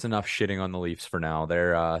 But that's enough shitting on the Leafs for now.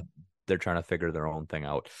 They're trying to figure their own thing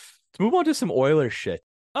out. Let's move on to some Oilers shit.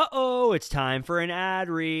 Uh-oh, it's time for an ad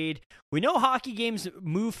read. We know hockey games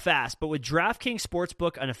move fast, but with DraftKings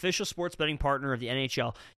Sportsbook, an official sports betting partner of the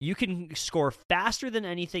NHL, you can score faster than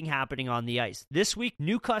anything happening on the ice. This week,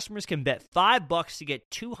 new customers can bet $5 to get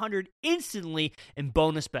 $200 instantly in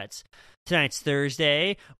bonus bets. Tonight's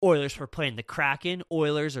Thursday. Oilers are playing the Kraken.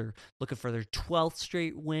 Oilers are looking for their 12th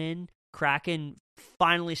straight win. Kraken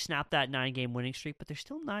finally snapped that 9-game winning streak, but they're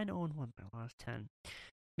still 9-0-1 by last 10.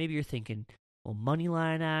 Maybe you're thinking, little money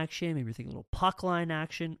line action, maybe you're thinking a little puck line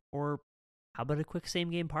action, or how about a quick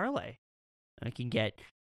same-game parlay? I can get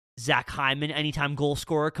Zach Hyman, anytime goal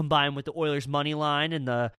scorer, combined with the Oilers' money line and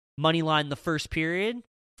the money line in the first period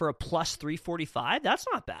for a plus 345. That's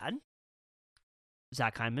not bad.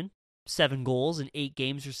 Zach Hyman, 7 goals in 8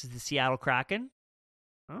 games versus the Seattle Kraken.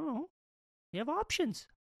 Oh, you have options.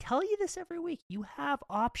 I tell you this every week. You have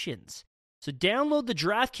options. So download the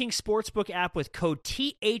DraftKings Sportsbook app with code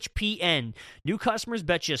THPN. New customers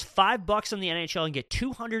bet just $5 on the NHL and get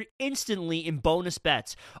 $200 instantly in bonus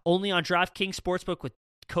bets. Only on DraftKings Sportsbook with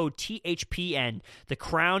code THPN. The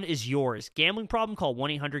crown is yours. Gambling problem? Call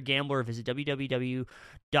 1-800-GAMBLER or visit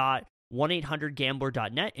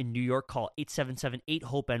www.1800gambler.net. In New York, call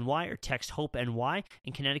 877-8-HOPE-NY or text HOPE-NY.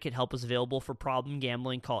 In Connecticut, help is available for problem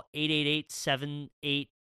gambling. Call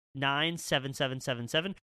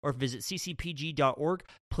 888-789-7777. or visit ccpg.org.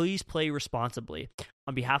 Please play responsibly.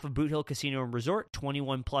 On behalf of Boot Hill Casino and Resort,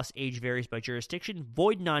 21 plus, age varies by jurisdiction,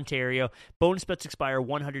 void in Ontario. Bonus bets expire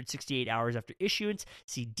 168 hours after issuance.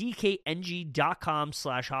 See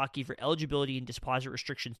dkng.com/hockey for eligibility and deposit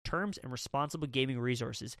restrictions, terms, and responsible gaming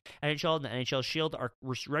resources. NHL and the NHL Shield are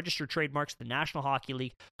registered trademarks of the National Hockey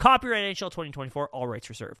League. Copyright NHL 2024, all rights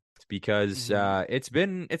reserved. Because it's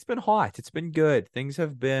been hot. It's been good. Things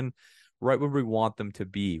have been right where we want them to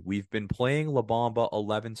be. We've been playing La Bamba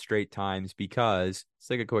 11 straight times because let's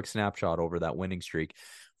take a quick snapshot over that winning streak.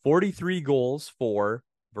 43 goals for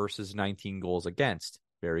versus 19 goals against.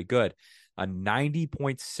 Very good. A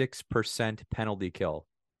 90.6% penalty kill.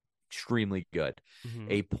 Extremely good.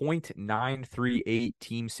 A .938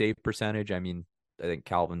 team save percentage. I mean, I think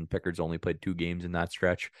Calvin Pickard's only played 2 games in that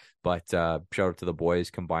stretch, but shout out to the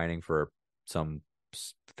boys combining for some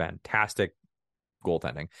fantastic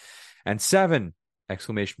goaltending. And 7 !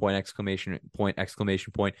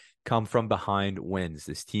 Come from behind wins.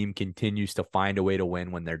 This team continues to find a way to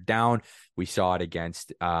win when they're down. We saw it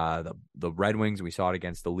against the Red Wings. We saw it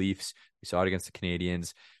against the Leafs. We saw it against the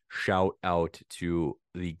Canadiens. Shout out to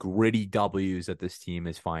the gritty W's that this team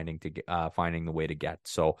is finding the way to get.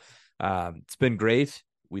 So it's been great.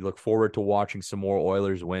 We look forward to watching some more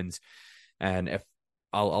Oilers wins. And if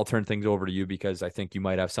I'll turn things over to you because I think you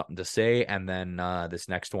might have something to say, and then this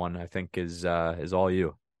next one I think is all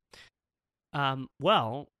you.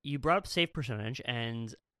 Well, you brought up save percentage,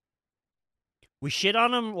 and we shit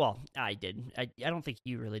on him. Well, I did. I don't think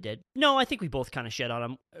you really did. No, I think we both kind of shit on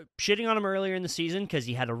him. Shitting on him earlier in the season because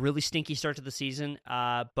he had a really stinky start to the season.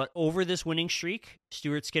 But over this winning streak,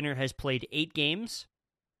 Stuart Skinner has played 8 games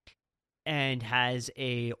and has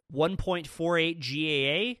a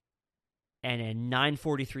 1.48 GAA and a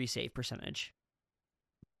 943 save percentage.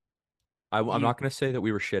 I'm not going to say that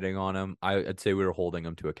we were shitting on him. I'd say we were holding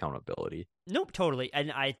him to accountability. Nope, totally.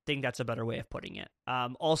 And I think that's a better way of putting it.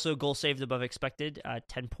 Also, goal saved above expected,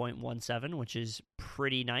 10.17, which is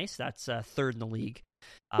pretty nice. That's 3rd in the league,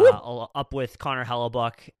 up with Connor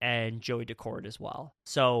Hellebuck and Joey Decord as well.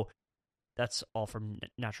 So that's all from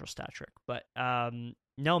Natural Stat Trick. But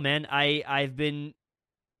no, man, I've been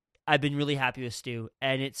really happy with Stu,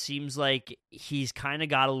 and it seems like he's kind of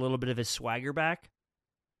got a little bit of his swagger back,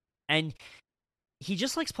 and he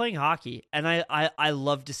just likes playing hockey, and I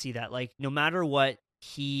love to see that. Like, no matter what,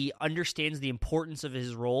 he understands the importance of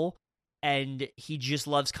his role, and he just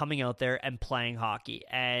loves coming out there and playing hockey.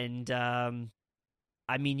 And I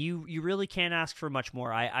mean, you really can't ask for much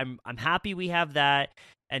more. I'm happy we have that,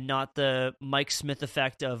 and not the Mike Smith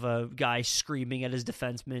effect of a guy screaming at his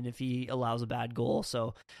defenseman if he allows a bad goal.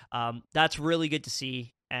 So that's really good to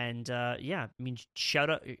see. And yeah, I mean, shout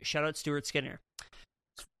out Stuart Skinner.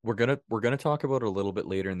 We're gonna talk about it a little bit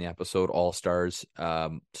later in the episode. All-Stars.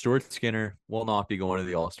 Stuart Skinner will not be going to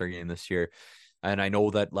the All-Star game this year. And I know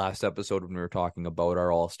that last episode when we were talking about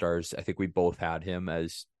our All-Stars, I think we both had him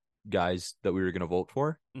as guys that we were going to vote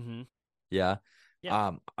for. Mm-hmm. Yeah.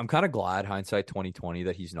 Yeah. I'm kind of glad, hindsight 2020,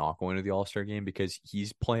 that he's not going to the All-Star game because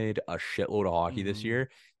he's played a shitload of hockey this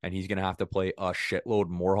year, and he's going to have to play a shitload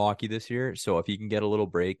more hockey this year. So if he can get a little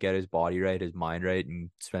break, get his body right, his mind right,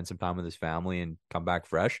 and spend some time with his family and come back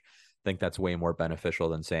fresh, I think that's way more beneficial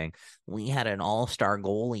than saying, we had an all-star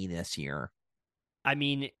goalie this year. I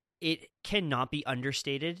mean, it cannot be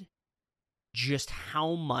understated just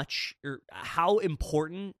how much or how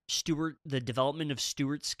important the development of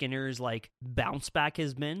Stuart Skinner's like bounce back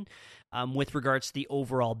has been with regards to the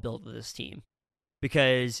overall build of this team.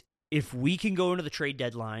 Because if we can go into the trade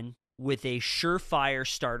deadline with a surefire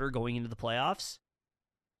starter going into the playoffs,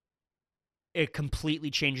 it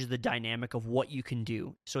completely changes the dynamic of what you can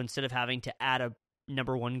do. So instead of having to add a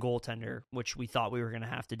number one goaltender, which we thought we were going to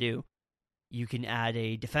have to do, you can add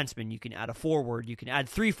a defenseman, you can add a forward, you can add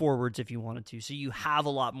 3 forwards if you wanted to. So you have a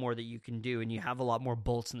lot more that you can do, and you have a lot more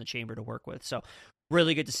bullets in the chamber to work with. So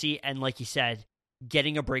really good to see. And like you said,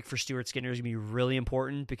 getting a break for Stuart Skinner is going to be really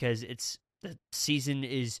important because the season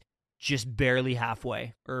is just barely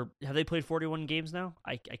halfway. Or have they played 41 games now?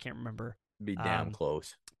 I can't remember. Be damn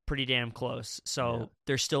close. Pretty damn close. So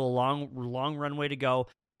there's still a long runway to go.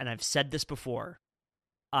 And I've said this before.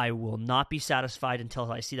 I will not be satisfied until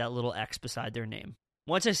I see that little X beside their name.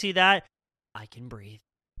 Once I see that, I can breathe.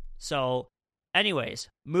 So, anyways,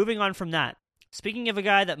 moving on from that. Speaking of a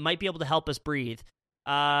guy that might be able to help us breathe,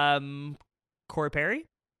 Corey Perry?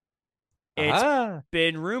 It's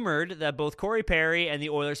been rumored that both Corey Perry and the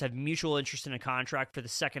Oilers have mutual interest in a contract for the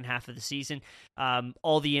second half of the season.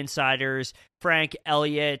 All the insiders, Frank,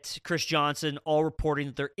 Elliott, Chris Johnson, all reporting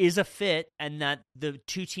that there is a fit and that the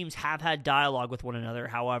two teams have had dialogue with one another.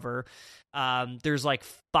 However, there's like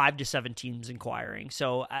 5 to 7 teams inquiring.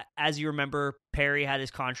 So as you remember, Perry had his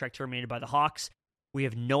contract terminated by the Hawks. We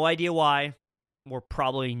have no idea why. We're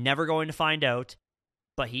probably never going to find out,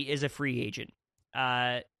 but he is a free agent.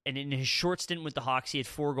 And in his short stint with the Hawks, he had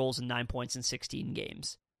 4 goals and 9 points in 16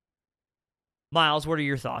 games. Miles, what are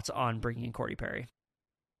your thoughts on bringing in Corey Perry?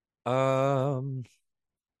 Yeah,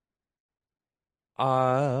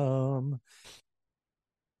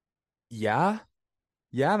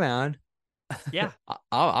 man. Yeah,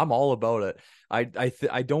 I'm all about it.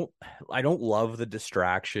 I don't love the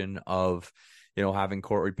distraction of, having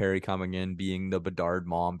Corey Perry coming in, being the Bedard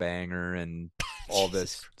mom banger and all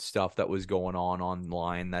this stuff that was going on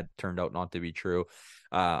online that turned out not to be true.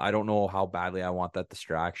 I don't know how badly I want that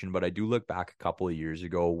distraction, but I do look back a couple of years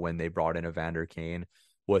ago when they brought in Evander Kane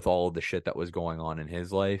with all of the shit that was going on in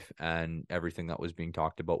his life and everything that was being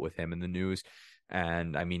talked about with him in the news.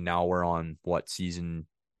 And I mean, now we're on season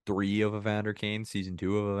 3 of Evander Kane, season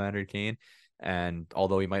 2 of Evander Kane. And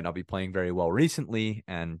although he might not be playing very well recently,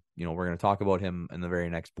 and, we're going to talk about him in the very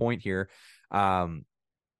next point here,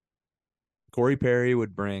 Corey Perry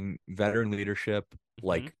would bring veteran leadership,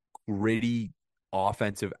 like gritty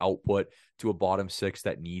offensive output to a bottom 6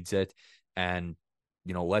 that needs it. And,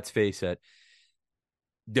 let's face it,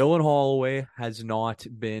 Dylan Holloway has not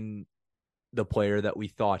been the player that we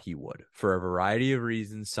thought he would for a variety of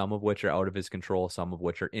reasons, some of which are out of his control, some of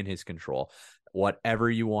which are in his control. Whatever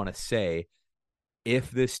you want to say,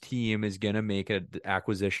 if this team is going to make an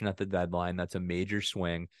acquisition at the deadline, that's a major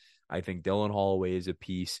swing. I think Dylan Holloway is a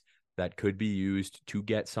piece that could be used to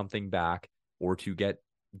get something back or to get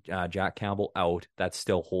Jack Campbell out that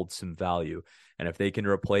still holds some value. And if they can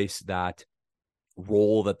replace that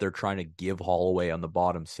role that they're trying to give Holloway on the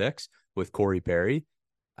bottom 6 with Corey Perry,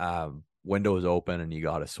 window is open and you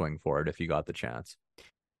got to swing for it if you got the chance.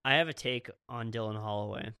 I have a take on Dylan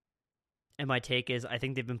Holloway. And my take is I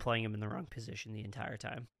think they've been playing him in the wrong position the entire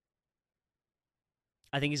time.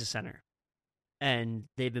 I think he's a center. And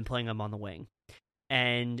they've been playing him on the wing.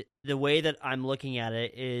 And the way that I'm looking at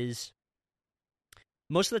it is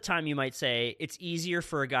most of the time you might say it's easier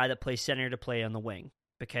for a guy that plays center to play on the wing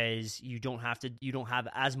because you don't have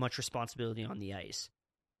as much responsibility on the ice.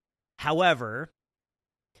 However,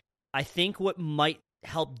 I think what might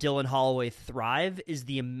help Dylan Holloway thrive is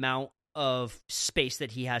the amount of space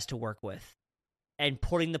that he has to work with and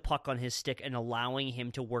putting the puck on his stick and allowing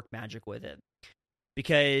him to work magic with it.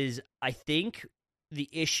 Because I think the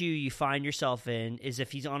issue you find yourself in is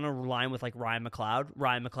if he's on a line with like Ryan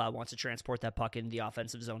McLeod wants to transport that puck into the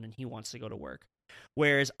offensive zone and he wants to go to work.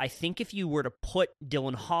 Whereas I think if you were to put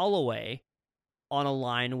Dylan Holloway on a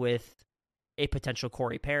line with a potential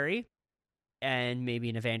Corey Perry and maybe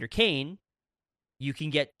an Evander Kane, you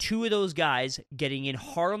can get 2 of those guys getting in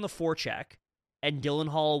hard on the forecheck, and Dylan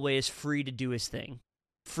Holloway is free to do his thing,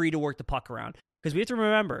 free to work the puck around. Because we have to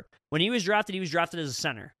remember, when he was drafted as a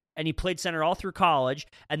center, and he played center all through college,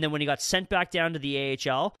 and then when he got sent back down to the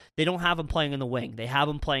AHL, they don't have him playing in the wing. They have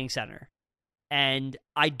him playing center. And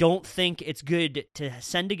I don't think it's good to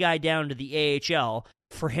send a guy down to the AHL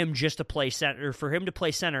for him just to play center, for him to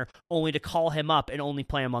play center, only to call him up and only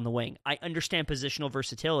play him on the wing. I understand positional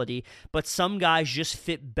versatility, but some guys just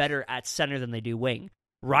fit better at center than they do wing.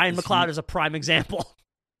 Ryan McLeod is a prime example.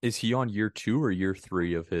 Is he on year 2 or year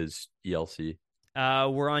 3 of his ELC?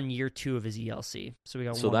 We're on year 2 of his ELC, so we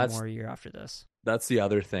got one more year after this. That's the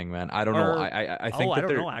other thing, man. I don't know. I think I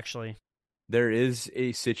don't know actually. There is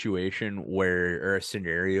a situation or a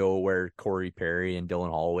scenario where Corey Perry and Dylan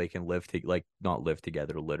Holloway can not live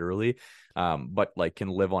together literally, but like can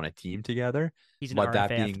live on a team together. He's an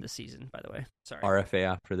RFA after the season, by the way. Sorry,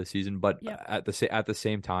 RFA after the season. But yeah. at the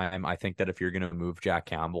same time, I think that if you're going to move Jack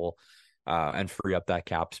Campbell and free up that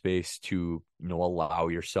cap space to allow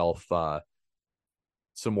yourself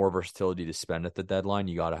some more versatility to spend at the deadline,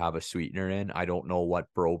 you got to have a sweetener in. I don't know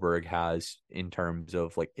what Broberg has in terms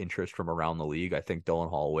of like interest from around the league. I think Dylan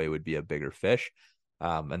Holloway would be a bigger fish.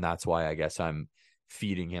 And that's why I guess I'm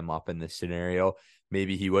feeding him up in this scenario.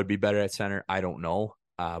 Maybe he would be better at center. I don't know.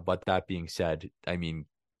 But that being said, I mean,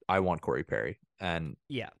 I want Corey Perry. And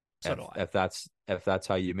yeah, so do I. If that's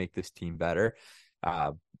how you make this team better,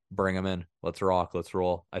 bring him in. Let's rock. Let's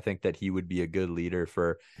roll. I think that he would be a good leader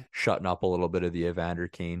for shutting up a little bit of the Evander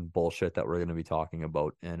Kane bullshit that we're going to be talking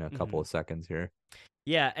about in a couple of seconds here.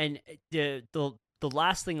 Yeah, and the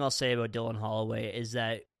last thing I'll say about Dylan Holloway is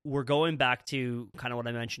that we're going back to kind of what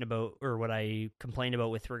I mentioned about, or what I complained about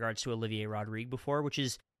with regards to Olivier Rodrigue before, which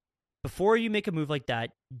is before you make a move like that,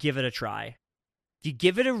 give it a try. If you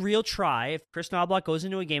give it a real try, if Chris Knoblauch goes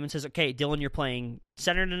into a game and says, okay, Dylan, you're playing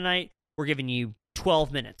center tonight, we're giving you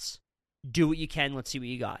 12 minutes. Do what you can. Let's see what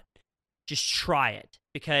you got. Just try it,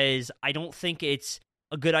 because I don't think it's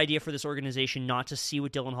a good idea for this organization not to see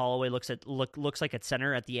what Dylan Holloway looks like at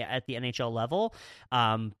center at the NHL level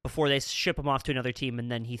before they ship him off to another team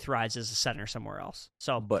and then he thrives as a center somewhere else.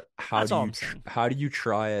 So, but how do you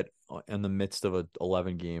try it in the midst of an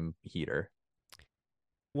 11-game heater?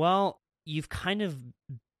 Well, you've kind of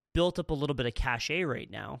built up a little bit of cachet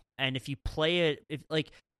right now, and if you play it,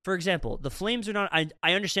 for example, the Flames are not.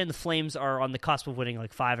 I understand the Flames are on the cusp of winning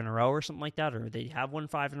like 5 in a row or something like that, or they have won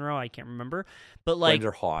 5 in a row. I can't remember. But like,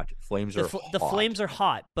 Flames are hot. The Flames are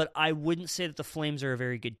hot, but I wouldn't say that the Flames are a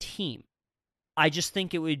very good team. I just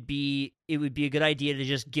think it would be a good idea to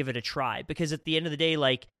just give it a try, because at the end of the day,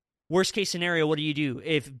 like, worst case scenario, what do you do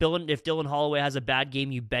if Dylan Holloway has a bad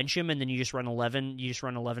game? You bench him and then you just run 11. You just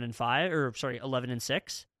run 11-5, or sorry,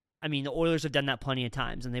 11-6. I mean, the Oilers have done that plenty of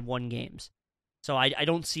times and they've won games. So I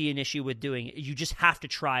don't see an issue with doing it. You just have to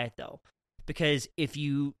try it though, because if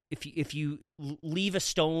you leave a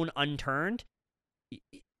stone unturned,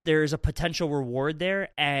 there's a potential reward there,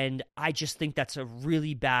 and I just think that's a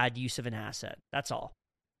really bad use of an asset. That's all.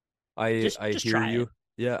 I hear you.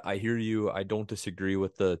 Yeah, I hear you. I don't disagree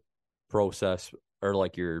with the process or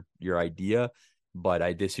like your idea, but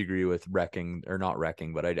I disagree with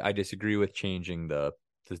but I disagree with changing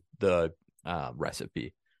the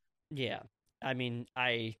recipe. Yeah. I mean,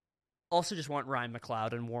 I also just want Ryan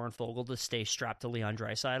McLeod and Warren Foegele to stay strapped to Leon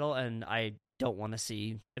Draisaitl, and I don't want to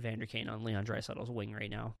see Evander Kane on Leon Draisaitl's wing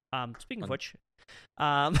right now. Speaking of which,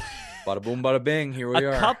 bada boom, bada bing, here we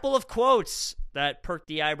are. A couple of quotes that perked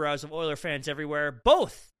the eyebrows of Oiler fans everywhere,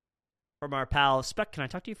 both from our pal Spec. Can I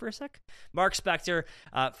talk to you for a sec? Mark Spector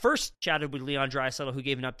first chatted with Leon Draisaitl, who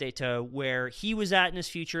gave an update to where he was at in his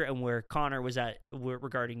future and where Connor was at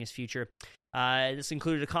regarding his future. This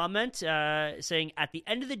included a comment saying, at the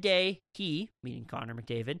end of the day, he, meaning Connor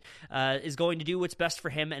McDavid, is going to do what's best for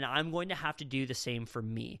him, and I'm going to have to do the same for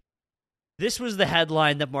me. This was the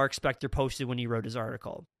headline that Mark Spector posted when he wrote his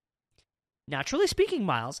article. Naturally speaking,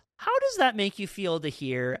 Miles, how does that make you feel to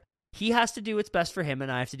hear he has to do what's best for him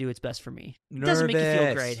and I have to do what's best for me? It doesn't make you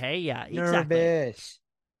feel great, hey? Yeah, exactly. Nervous.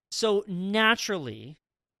 So naturally,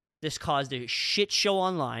 this caused a shit show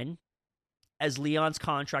online as Leon's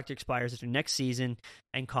contract expires after next season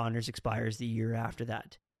and Connor's expires the year after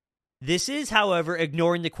that. This is, however,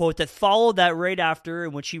 ignoring the quote that followed that right after,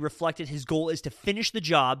 in which he reflected his goal is to finish the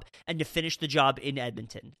job and to finish the job in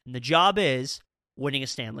Edmonton. And the job is winning a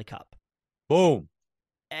Stanley Cup. Boom.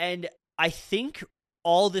 And I think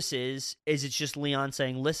all this is it's just Leon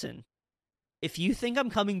saying, listen, if you think I'm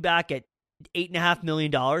coming back at $8.5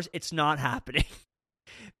 million, it's not happening.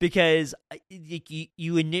 Because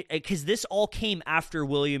this all came after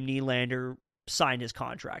William Nylander signed his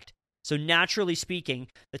contract. So naturally speaking,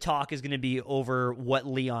 the talk is going to be over what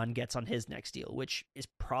Leon gets on his next deal, which is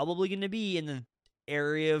probably going to be in the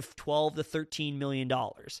area of $12 to $13 million.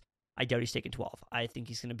 I doubt he's taking 12. I think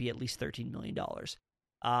he's going to be at least $13 million.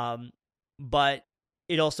 But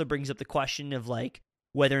it also brings up the question of like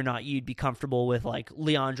whether or not you'd be comfortable with like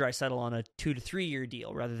Leon Draisaitl on a 2 to 3 year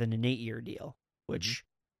deal rather than an 8-year deal, which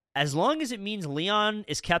as long as it means Leon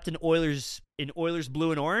is kept in Oilers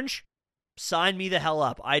blue and orange, sign me the hell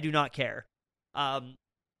up. I do not care. And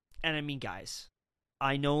I mean, guys,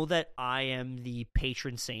 I know that I am the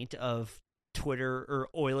patron saint of Twitter or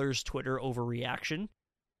Oilers Twitter overreaction.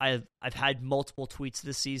 I've had multiple tweets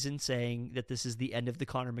this season saying that this is the end of the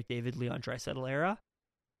Connor McDavid, Leon Draisaitl era.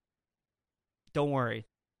 Don't worry.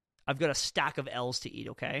 I've got a stack of L's to eat,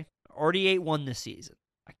 okay? Already ate one this season.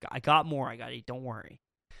 I got more I got to eat. Don't worry.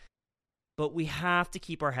 But we have to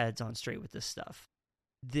keep our heads on straight with this stuff.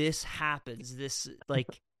 This happens.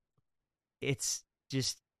 It's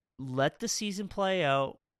just let the season play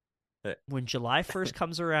out. When July 1st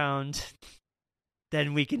comes around,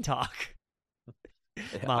 then we can talk.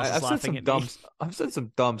 Miles is laughing at me. I've said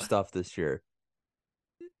some dumb stuff this year.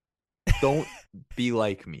 Don't be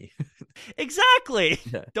like me. Exactly.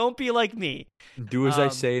 Yeah. Don't be like me. Do as I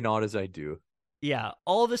say, not as I do. Yeah,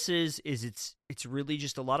 all this is it's really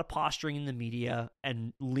just a lot of posturing in the media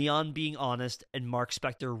and Leon being honest and Mark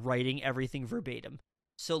Spector writing everything verbatim.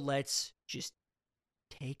 So let's just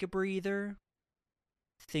take a breather.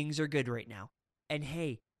 Things are good right now. And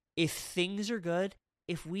hey, if things are good,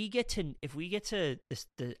 if we get to this,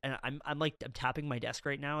 and I'm tapping my desk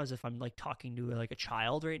right now as if I'm like talking to like a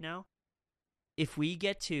child right now. If we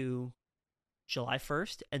get to July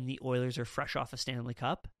 1st and the Oilers are fresh off a Stanley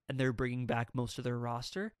Cup and they're bringing back most of their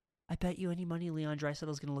roster, I bet you any money Leon Draisaitl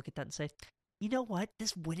is going to look at that and say, you know what?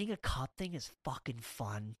 This winning a cup thing is fucking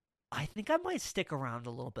fun. I think I might stick around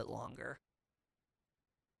a little bit longer.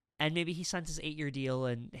 And maybe he signs his 8-year deal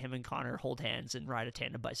and him and Connor hold hands and ride a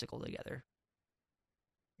tandem bicycle together.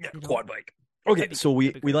 Yeah, quad bike. Okay, so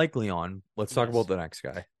we like Leon. Let's talk about the next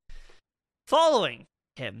guy. Following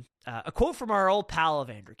him, a quote from our old pal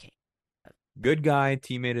Evander Kane. Good guy,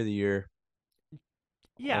 teammate of the year.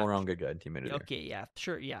 Yeah. All around good guy, teammate of the year. Okay, yeah,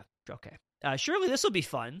 sure, yeah, okay. Surely this will be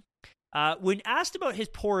fun. When asked about his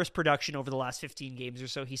porous production over the last 15 games or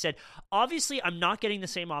so, he said, obviously, I'm not getting the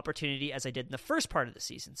same opportunity as I did in the first part of the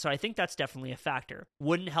season, so I think that's definitely a factor.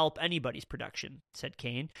 Wouldn't help anybody's production, said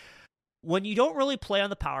Kane. When you don't really play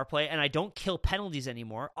on the power play and I don't kill penalties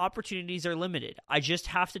anymore, opportunities are limited. I just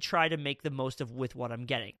have to try to make the most of with what I'm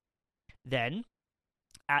getting. Then,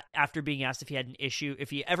 after being asked if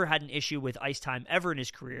he ever had an issue with ice time ever in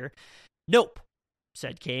his career, nope,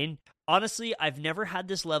 said Kane. Honestly, I've never had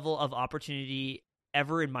this level of opportunity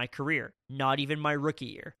ever in my career, not even my rookie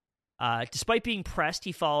year. Despite being pressed,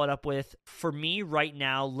 he followed up with, for me right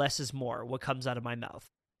now, less is more, what comes out of my mouth.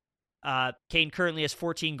 Kane currently has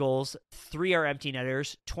 14 goals, 3 are empty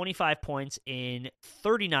netters, 25 points in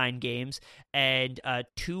 39 games, and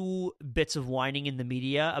 2 bits of whining in the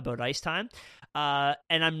media about ice time. And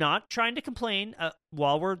I'm not trying to complain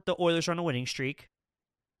while the Oilers are on a winning streak,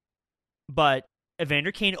 but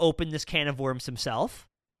Evander Kane opened this can of worms himself,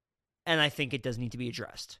 and I think it does need to be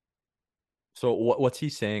addressed. So what's he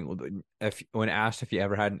saying? When asked if he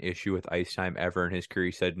ever had an issue with ice time ever in his career,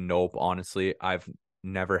 he said, nope, honestly, I've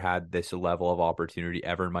never had this level of opportunity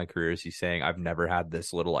ever in my career. Is he saying I've never had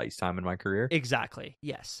this little ice time in my career? Exactly,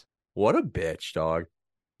 yes. What a bitch, dog.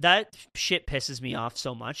 That shit pisses me off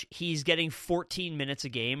so much. He's getting 14 minutes a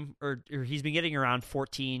game, or he's been getting around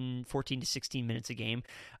 14 to 16 minutes a game.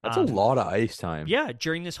 That's a lot of ice time. Yeah,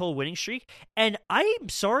 during this whole winning streak. And I'm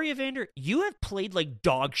sorry, Evander, you have played like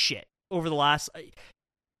dog shit over the last...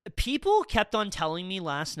 People kept on telling me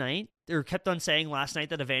last night, or kept on saying last night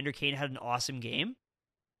that Evander Kane had an awesome game.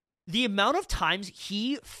 The amount of times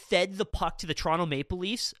he fed the puck to the Toronto Maple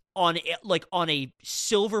Leafs on a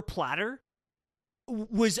silver platter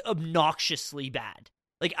was obnoxiously bad.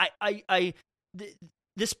 Like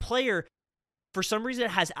this player, for some reason,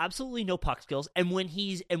 has absolutely no puck skills, and when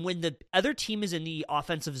the other team is in the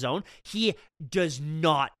offensive zone, he does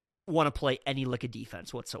not want to play any lick of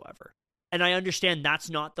defense whatsoever. And I understand that's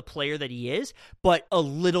not the player that he is, but a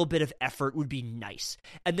little bit of effort would be nice.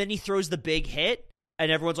 And then he throws the big hit,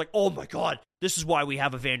 and everyone's like, "Oh my God, this is why we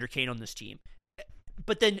have Evander Kane on this team."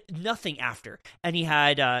 But then nothing after, and he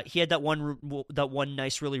had that one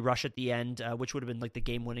nice really rush at the end, which would have been like the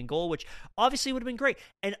game-winning goal, which obviously would have been great.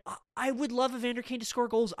 And I would love Evander Kane to score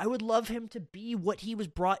goals. I would love him to be what he was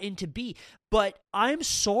brought in to be. But I'm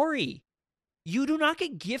sorry, you do not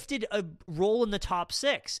get gifted a role in the top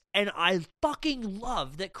 6. And I fucking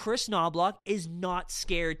love that Chris Knobloch is not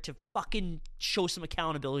scared to fucking show some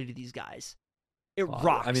accountability to these guys. It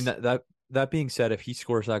rocks. I mean, that being said, if he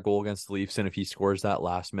scores that goal against the Leafs and if he scores that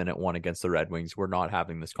last minute one against the Red Wings, we're not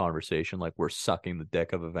having this conversation like we're sucking the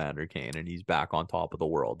dick of Evander Kane and he's back on top of the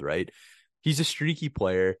world, right? He's a streaky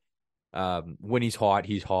player. When he's hot,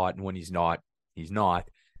 and when he's not, he's not.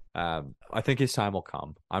 I think his time will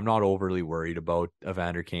come. I'm not overly worried about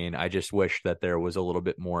Evander Kane. I just wish that there was a little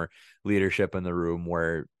bit more leadership in the room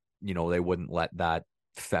where, they wouldn't let that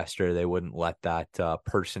fester. They wouldn't let that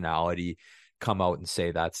personality come out and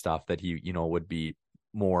say that stuff, that he, would be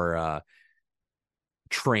more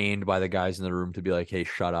trained by the guys in the room to be like, hey,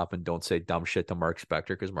 shut up and don't say dumb shit to Mark Spector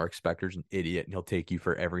because Mark Spector's an idiot and he'll take you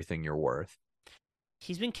for everything you're worth.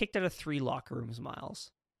 He's been kicked out of 3 locker rooms, Miles.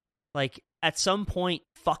 Like, at some point,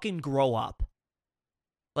 fucking grow up.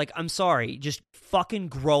 Like, I'm sorry, just fucking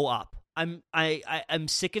grow up. I'm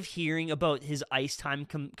sick of hearing about his ice time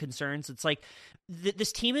concerns. It's like,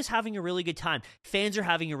 this team is having a really good time. Fans are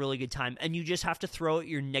having a really good time, and you just have to throw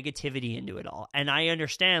your negativity into it all. And I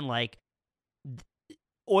understand, like,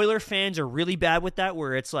 Oiler fans are really bad with that,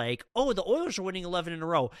 where it's like, oh, the Oilers are winning 11 in a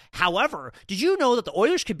row. However, did you know that the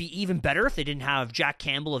Oilers could be even better if they didn't have Jack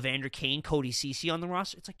Campbell, Evander Kane, Cody Ceci on the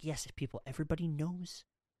roster? It's like, yes, everybody knows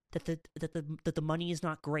that the money is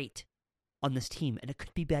not great on this team, and it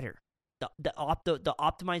could be better. The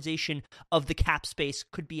optimization of the cap space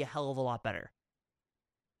could be a hell of a lot better.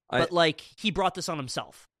 But like, he brought this on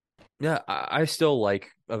himself. Yeah, I still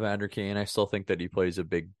like Evander Kane. I still think that he plays a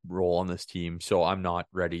big role on this team. So I'm not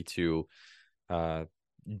ready to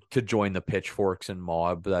join the pitchforks and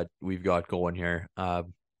mob that we've got going here.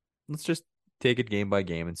 Let's just take it game by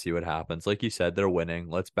game and see what happens. Like you said, they're winning.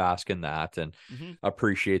 Let's bask in that and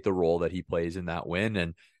appreciate the role that he plays in that win,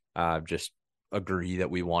 and just agree that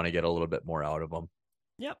we want to get a little bit more out of him.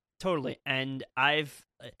 Yep, totally. And I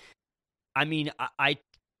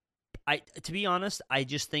to be honest, I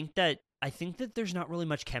think that there's not really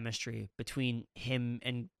much chemistry between him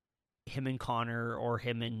and Connor, or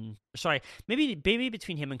maybe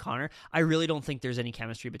between him and Connor. I really don't think there's any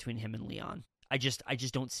chemistry between him and Leon. I just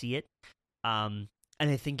don't see it. And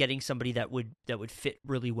I think getting somebody that would fit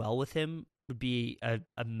really well with him would be a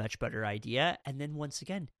much better idea. And then once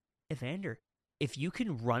again, Evander, if you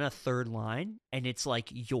can run a third line and it's like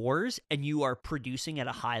yours and you are producing at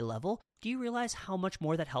a high level, do you realize how much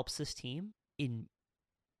more that helps this team in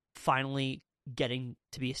finally getting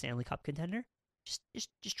to be a Stanley Cup contender?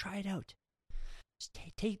 Just try it out. Just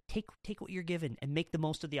take what you're given and make the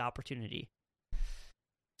most of the opportunity.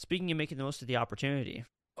 Speaking of making the most of the opportunity.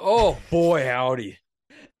 Oh boy, howdy.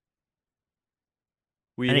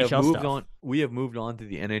 We have moved on to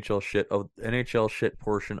the NHL shit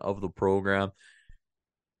portion of the program.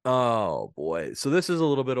 Oh boy. So this is a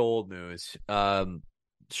little bit old news.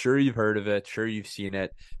 Sure you've heard of it, sure you've seen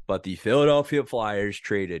it, but the Philadelphia Flyers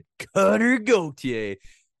traded Cutter Gauthier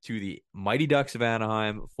to the Mighty Ducks of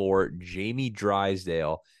Anaheim for Jamie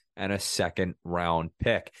Drysdale and a second-round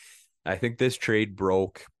pick. I think this trade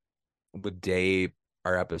broke the day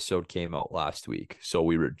our episode came out last week, so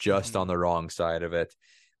we were just on the wrong side of it.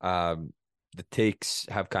 The takes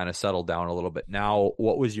have kind of settled down a little bit now.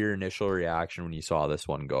 What was your initial reaction when you saw this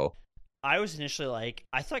one go? I was initially like,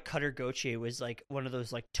 I thought Cutter Gauthier was like one of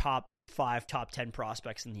those like top 5, top 10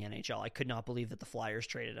 prospects in the NHL. I could not believe that the Flyers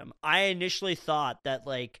traded him. I initially thought that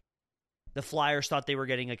like the Flyers thought they were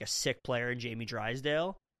getting like a sick player in Jamie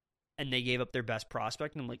Drysdale, and they gave up their best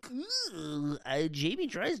prospect. And I'm like, Jamie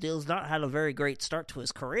Drysdale's not had a very great start to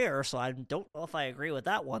his career, so I don't know if I agree with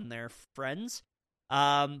that one there, friends.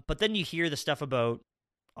 But then you hear the stuff about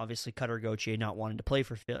obviously Cutter Gauthier not wanting to play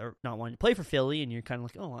for Philly, and you're kind of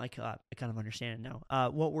like, oh, I kind of understand it now.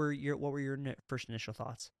 What were your first initial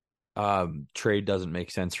thoughts? Trade doesn't make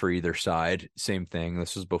sense for either side. Same thing.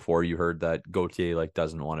 This was before you heard that Gauthier like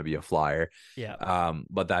doesn't want to be a Flyer. Yeah.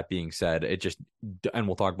 But that being said, it just, and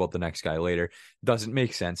we'll talk about the next guy later, doesn't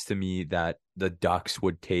make sense to me that the Ducks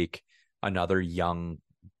would take another young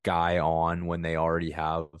guy on when they already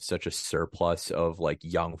have such a surplus of like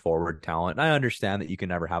young forward talent. And I understand that you can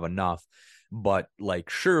never have enough, but like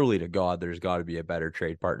surely to God, there's got to be a better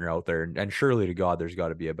trade partner out there, and surely to God, there's got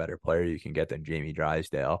to be a better player you can get than Jamie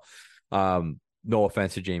Drysdale. No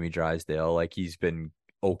offense to Jamie Drysdale, like he's been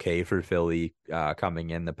okay for Philly coming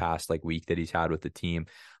in the past like week that he's had with the team,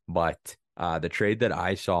 but the trade that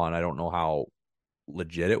I saw, and I don't know how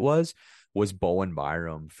legit it was Bowen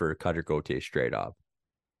Byram for Cutter Gauthier straight up.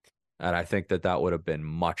 And I think that would have been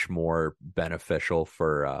much more beneficial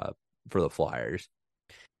for the Flyers.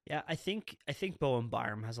 Yeah, I think Bowen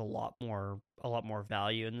Byram has a lot more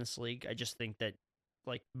value in this league. I just think that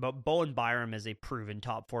like Bowen Byram is a proven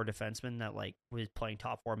top 4 defenseman that like was playing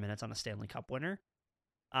top 4 minutes on a Stanley Cup winner.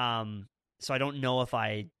 So I don't know if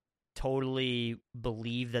I totally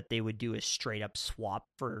believe that they would do a straight up swap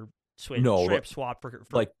for Cutter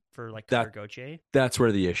Gauthier. That's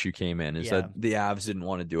where the issue came in, is that the Avs didn't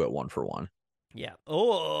want to do it 1-for-1. Yeah.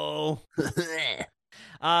 Oh.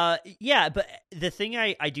 Yeah, but the thing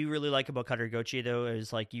I do really like about Cutter Gauthier though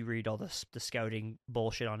is like you read all the scouting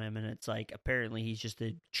bullshit on him, and it's like apparently he's just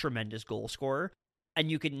a tremendous goal scorer,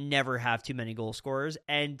 and you can never have too many goal scorers.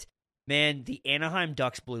 And man, the Anaheim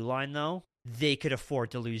Ducks blue line though, they could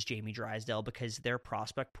afford to lose Jamie Drysdale because their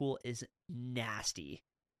prospect pool is nasty.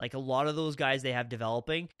 Like a lot of those guys they have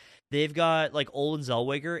developing, they've got like Olin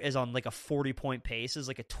Zellweger is on like a 40-point pace as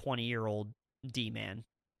like a 20-year-old D-man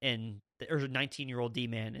or 19-year-old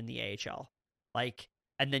D-man in the AHL. Like,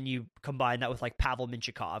 and then you combine that with like Pavel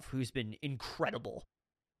Minchikov, who's been incredible.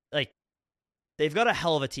 Like, they've got a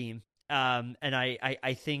hell of a team. And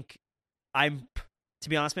I think to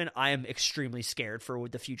be honest, man, I am extremely scared for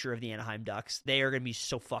the future of the Anaheim Ducks. They are going to be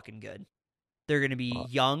so fucking good. They're going to be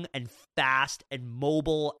young and fast and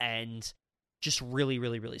mobile and just really,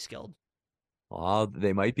 really, really skilled.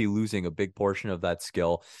 They might be losing a big portion of that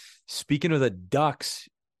skill. Speaking of the Ducks,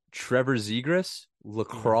 Trevor Zegras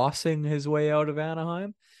lacrossing his way out of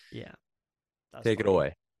Anaheim. Yeah. Take it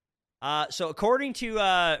away. So according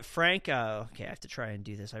to Frank, okay, I have to try and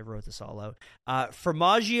do this. I wrote this all out.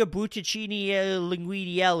 Formaggio Butticini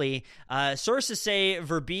Linguidielli. Sources say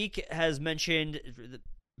Verbeek has mentioned...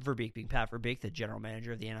 Verbeek being Pat Verbeek, the general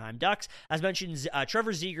manager of the Anaheim Ducks, has mentioned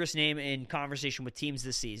Trevor Zegras' name in conversation with teams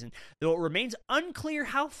this season, though it remains unclear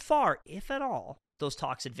how far, if at all, those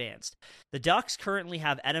talks advanced. The Ducks currently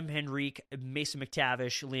have Adam Henrique, Mason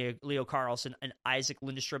McTavish, Leo Carlson, and Isaac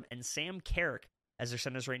Lindstrom, and Sam Carrick as their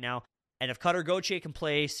centers right now. And if Cutter Gauthier can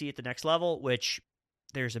play C at the next level, which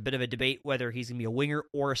there's a bit of a debate whether he's going to be a winger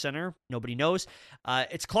or a center. Nobody knows.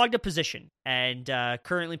 It's clogged up position, and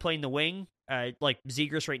currently playing the wing, like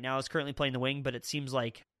Zegras right now is currently playing the wing, but it seems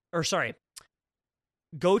like,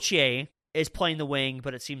 Gauthier is playing the wing,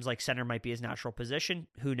 but it seems like center might be his natural position.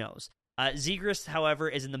 Who knows? Zegras, however,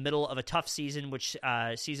 is in the middle of a tough season,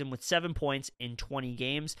 season with 7 points in 20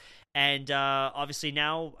 games. And obviously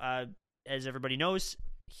now, as everybody knows,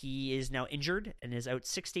 he is now injured and is out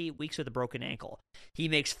 6 to 8 weeks with a broken ankle. He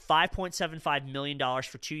makes $5.75 million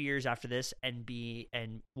for 2 years after this and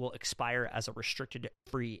will expire as a restricted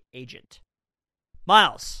free agent.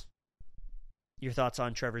 Miles, your thoughts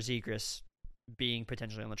on Trevor Zegras being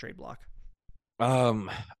potentially on the trade block?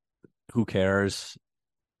 Who cares?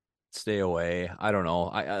 Stay away. I don't know.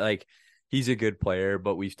 I like, he's a good player,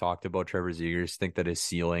 but we've talked about Trevor Zegras. Think that his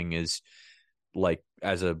ceiling is, like,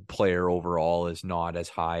 as a player overall, is not as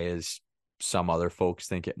high as some other folks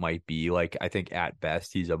think it might be. Like, I think at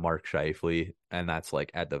best he's a Mark Scheifele, and that's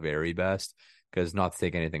like at the very best, because not to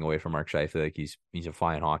take anything away from Mark Scheifele, like he's a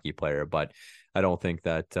fine hockey player, but I don't think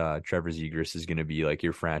that Trevor Zegras is going to be like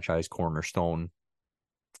your franchise cornerstone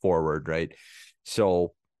forward, right?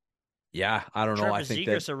 So yeah, I don't know. I think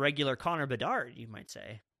Zegras a regular Connor Bedard, you might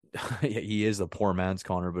say. He is the poor man's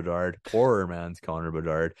Connor Bedard, poorer man's Connor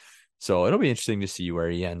Bedard. So it'll be interesting to see where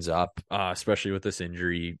he ends up, especially with this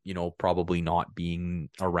injury, probably not being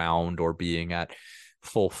around or being at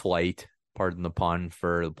full flight, pardon the pun,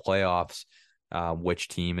 for the playoffs. Which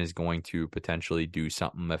team is going to potentially do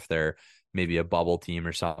something if they're maybe a bubble team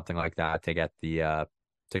or something like that to get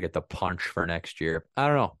the punch for next year? I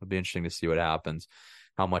don't know. It'll be interesting to see what happens.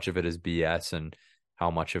 How much of it is BS and how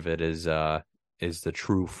much of it is the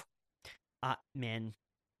truth? Man,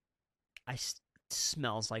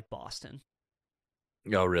 smells like Boston.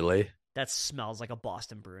 Oh, really? That smells like a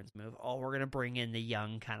Boston Bruins move. Oh, we're going to bring in the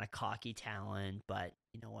young kind of cocky talent, but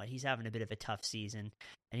you know what? He's having a bit of a tough season,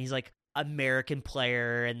 and he's like American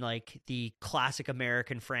player and like the classic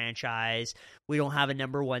American franchise. We don't have a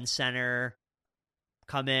number one center.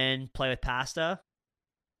 Come in, play with Pasta.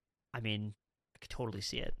 I mean, I could totally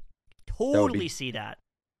see it. See that.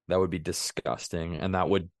 That would be disgusting, and that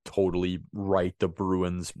would totally right the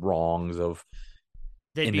Bruins' wrongs of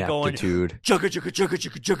they'd ineptitude. Be going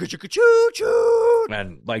choo-choo.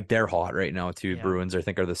 And like, they're hot right now too. Yeah. Bruins, I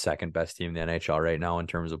think, are the second best team in the NHL right now in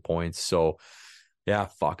terms of points. So yeah,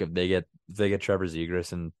 fuck, if they get Trevor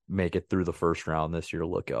Zegras and make it through the first round this year,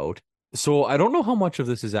 look out. So I don't know how much of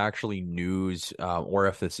this is actually news, or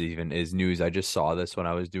if this even is news. I just saw this when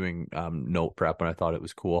I was doing note prep, and I thought it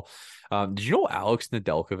was cool. Did you know Alex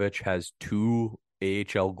Nedeljkovic has 2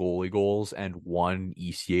 AHL goalie goals and 1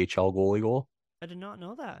 ECHL goalie goal? I did not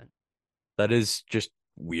know that. That is just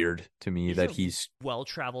weird to me. He's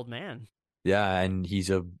well-traveled man. Yeah, and he's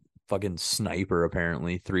a fucking sniper,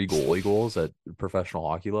 apparently. 3 goalie goals at professional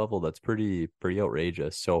hockey level. That's pretty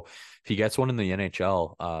outrageous. So if he gets one in the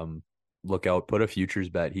NHL, look out, put a futures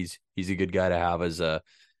bet. He's a good guy to have as an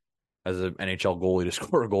NHL goalie to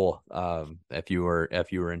score a goal. If you were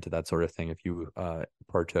into that sort of thing, if you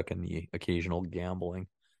partook in the occasional gambling.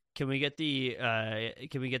 Can we get the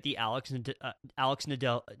Alex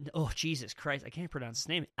Nadel? Oh, Jesus Christ, I can't pronounce his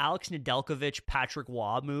name. Alex Nedeljkovic Patrick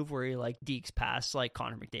Waugh move where he like dekes past like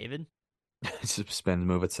Connor McDavid. Spins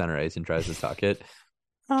move at center ice and tries to tuck it.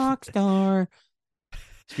 Rockstar.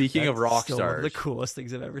 Speaking of rock stars, one of the coolest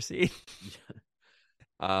things I've ever seen.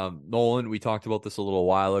 Nolan, we talked about this a little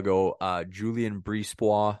while ago. Julian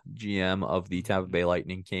Brisebois, GM of the Tampa Bay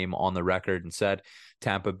Lightning, came on the record and said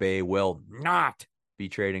Tampa Bay will not be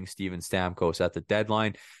trading Steven Stamkos at the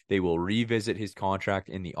deadline. They will revisit his contract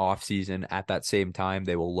in the offseason. At that same time,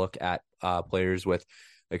 they will look at players with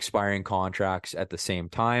expiring contracts at the same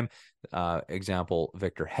time. Example,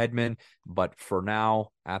 Victor Hedman. But for now,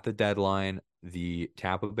 at the deadline, the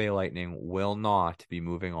Tampa Bay Lightning will not be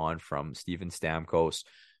moving on from Steven Stamkos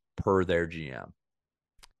per their GM.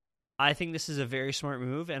 I think this is a very smart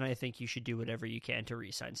move, and I think you should do whatever you can to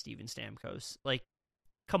re-sign Steven Stamkos. Like,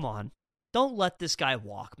 come on. Don't let this guy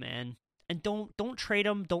walk, man. And don't trade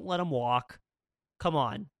him. Don't let him walk. Come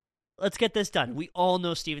on. Let's get this done. We all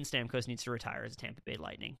know Steven Stamkos needs to retire as a Tampa Bay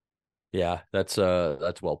Lightning. Yeah, that's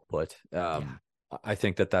well put. I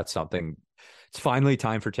think that's something. It's finally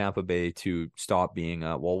time for Tampa Bay to stop being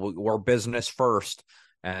we're business first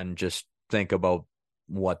and just think about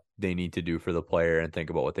what they need to do for the player and think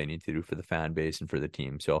about what they need to do for the fan base and for the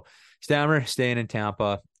team. So Stammer staying in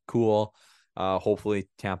Tampa, cool. Hopefully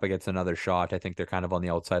Tampa gets another shot. I think they're kind of on the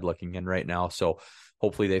outside looking in right now. So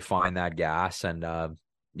hopefully they find that gas and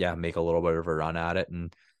make a little bit of a run at it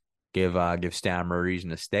and give Stammer a reason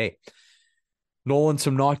to stay. Nolan,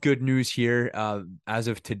 some not good news here. As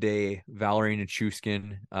of today, Valeri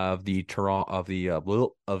Nichushkin of the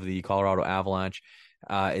Colorado Avalanche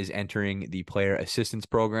is entering the player assistance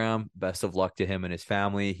program. Best of luck to him and his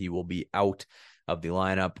family. He will be out of the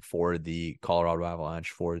lineup for the Colorado Avalanche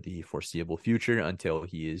for the foreseeable future until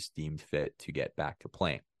he is deemed fit to get back to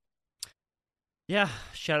playing. Yeah,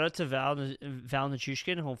 shout out to Val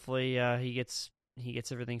Nichushkin. Hopefully he gets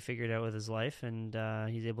everything figured out with his life and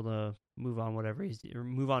he's able to move on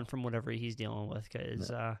from whatever he's dealing with.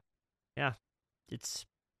 Because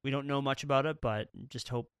we don't know much about it, but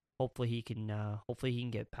just hopefully he can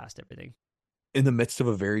get past everything. In the midst of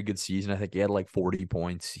a very good season, I think he had like 40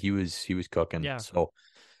 points. He was cooking. Yeah. So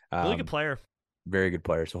really good player. Very good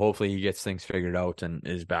player. So hopefully he gets things figured out and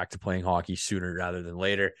is back to playing hockey sooner rather than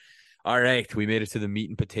later. All right, we made it to the meat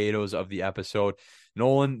and potatoes of the episode.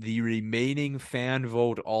 Nolan, the remaining fan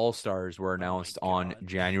vote all-stars were announced on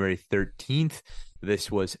January 13th. This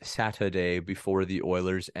was Saturday before the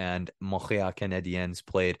Oilers and Montreal Canadiens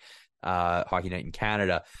played Hockey Night in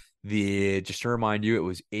Canada. Just to remind you, it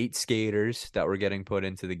was 8 skaters that were getting put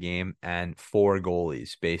into the game and 4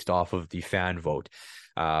 goalies based off of the fan vote.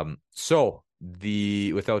 Without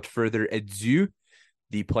further ado,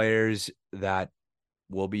 the players that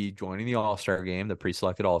will be joining the All-Star game, the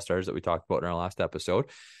pre-selected All-Stars that we talked about in our last episode,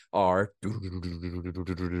 are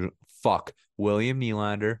William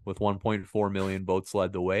Nylander with 1.4 million votes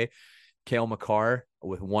led the way. Cale Makar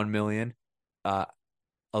with 1 million.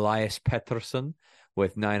 Elias Pettersson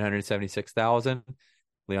with 976,000.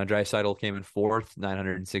 Leon Draisaitl came in 4th,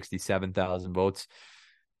 967,000 votes.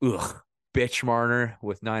 Bitch Marner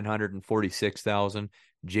with 946,000.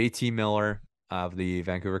 JT Miller of the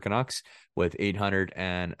Vancouver Canucks with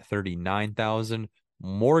 839,000.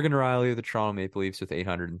 Morgan Riley of the Toronto Maple Leafs with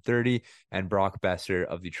 830, and Brock Besser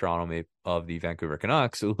of the Vancouver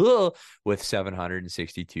Canucks with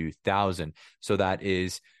 762,000. So that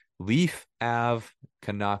is Leaf, Av,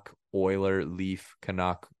 Canuck, Oiler, Leaf,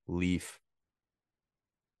 Canuck, Leaf,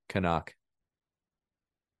 Canuck.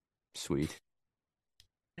 Sweet.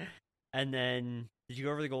 And then, did you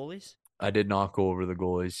go over the goalies? I did not go over the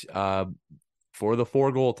goalies. For the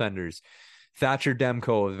 4 goaltenders, Thatcher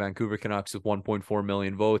Demko of the Vancouver Canucks with 1.4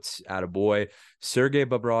 million votes, attaboy. Sergei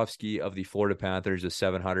Bobrovsky of the Florida Panthers with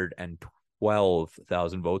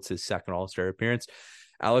 712,000 votes, his second All-Star appearance.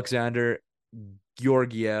 Alexander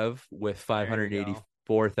Georgiev with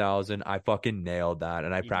 584,000. I fucking nailed that,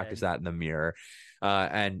 and I practiced that in the mirror.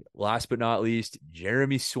 And last but not least,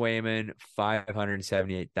 Jeremy Swayman,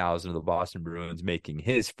 578,000 of the Boston Bruins, making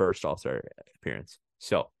his first All-Star appearance.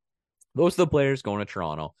 So those are the players going to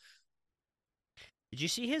Toronto. Did you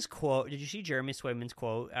see his quote? Did you see Jeremy Swayman's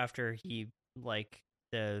quote after he,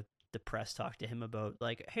 the press talked to him about,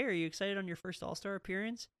 hey, are you excited on your first All-Star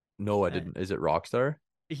appearance? No, I didn't. Is it Rockstar?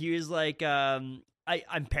 He was like, I'm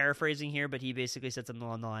paraphrasing here, but he basically said something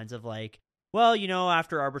along the lines of well,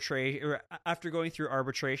 after going through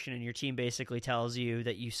arbitration and your team basically tells you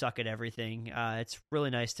that you suck at everything, it's really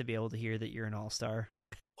nice to be able to hear that you're an All-Star.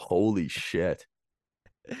 Holy shit.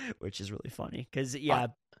 Which is really funny because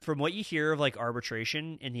from what you hear of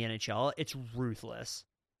arbitration in the NHL, it's ruthless.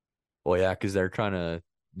 Well, yeah, because they're trying to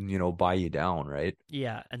buy you down, right?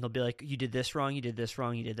 Yeah, and they'll be like, you did this wrong, you did this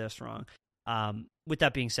wrong, you did this wrong. With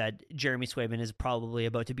that being said, Jeremy Swayman is probably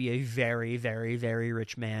about to be a very, very, very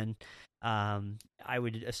rich man, and I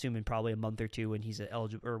would assume in probably a month or two when he's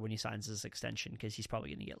eligible or when he signs his extension, because he's probably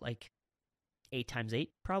going to get like 8 times 8,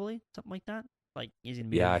 probably something like that. Like he's going to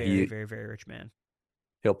be a very, very, very rich man.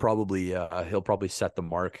 He'll probably set the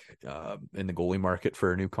mark in the goalie market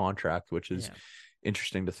for a new contract, which is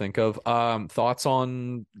interesting to think of. Thoughts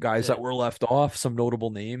on guys that were left off, some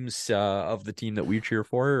notable names of the team that we cheer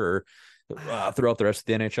for, or throughout the rest of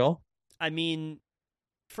the NHL? I mean,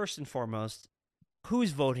 first and foremost,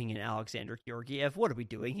 who's voting in Alexander Georgiev? What are we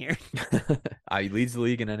doing here? He leads the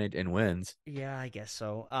league in wins. Yeah, I guess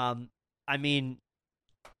so. I mean,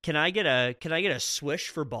 can I get a swish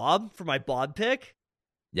for Bob for my Bob pick?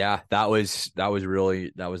 Yeah, that was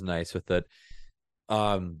nice with it.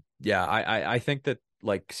 I think that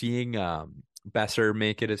like seeing Besser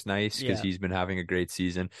make it is nice because he's been having a great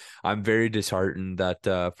season. I'm very disheartened that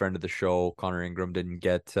friend of the show Connor Ingram didn't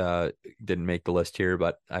make the list here,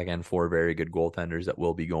 but again, 4 very good goaltenders that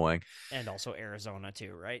will be going, and also Arizona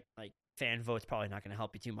too, right? Like fan votes probably not going to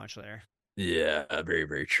help you too much there. Yeah, very,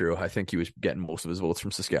 very true. I think he was getting most of his votes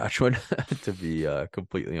from Saskatchewan, to be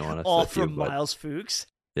completely honest. All from Miles Fuchs.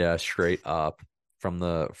 Yeah, straight up from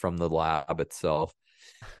the lab itself.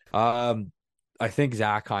 I think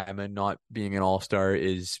Zach Hyman not being an all-star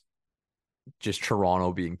is just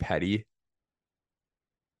Toronto being petty.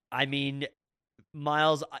 I mean,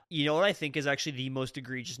 Miles, you know what I think is actually the most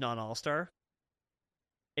egregious non-all-star?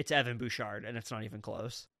 It's Evan Bouchard, and it's not even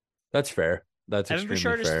close. That's fair. That's Evan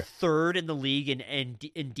extremely Bouchard fair. is 3rd in the league in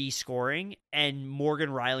D scoring, and Morgan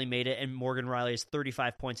Rielly made it, and Morgan Rielly has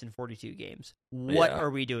 35 points in 42 games. What are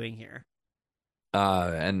we doing here?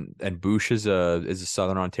 And Bouch is a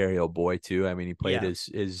Southern Ontario boy too. I mean, he played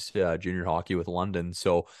his junior hockey with London.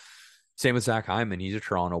 So same with Zach Hyman. He's a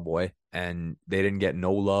Toronto boy, and they didn't get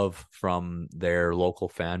no love from their local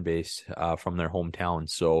fan base, from their hometown.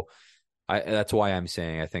 So that's why I'm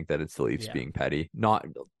saying I think that it's the Leafs being petty.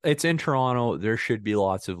 It's in Toronto. There should be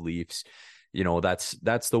lots of Leafs. You know, that's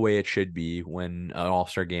the way it should be when an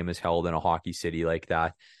All-Star game is held in a hockey city like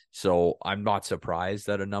that. So I'm not surprised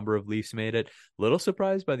that a number of Leafs made it. Little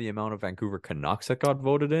surprised by the amount of Vancouver Canucks that got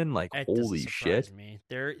voted in. Like, holy shit. Me.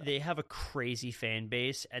 They have a crazy fan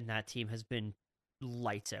base, and that team has been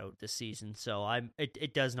lights out this season. So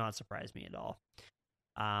it does not surprise me at all.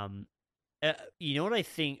 You know what I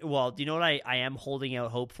think? Well, do you know what I am holding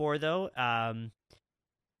out hope for, though?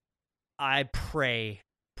 I pray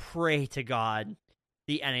to God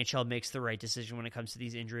the NHL makes the right decision when it comes to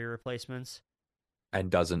these injury replacements. And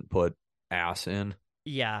doesn't put ass in.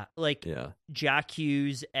 Yeah, Jack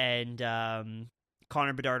Hughes and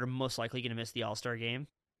Connor Bedard are most likely going to miss the All-Star game.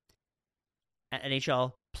 At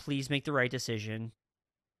NHL, please make the right decision.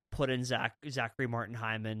 Put in Zachary Martin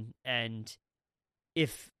Hyman, and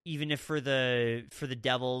even if for the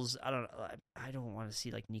Devils, I don't want to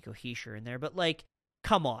see like Nico Hischier in there, but like,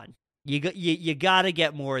 come on. You got to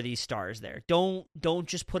get more of these stars there. Don't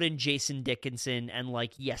just put in Jason Dickinson and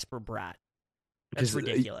like Jesper Bratt. That's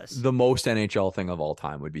ridiculous. The most NHL thing of all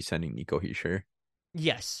time would be sending Nico Hischier.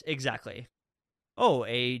 Yes, exactly. Oh,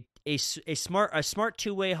 a smart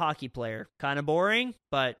two-way hockey player. Kind of boring,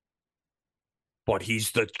 but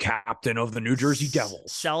he's the captain of the New Jersey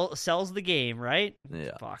Devils. Sells the game, right?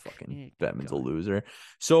 Yeah. Fucking Bettman's a loser.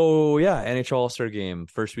 So yeah, NHL All-Star game,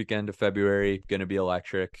 first weekend of February, gonna be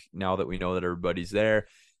electric. Now that we know that everybody's there.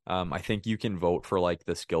 I think you can vote for like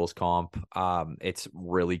the skills comp. It's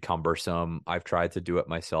really cumbersome. I've tried to do it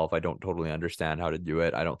myself. I don't totally understand how to do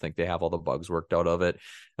it. I don't think they have all the bugs worked out of it.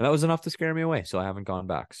 And that was enough to scare me away. So I haven't gone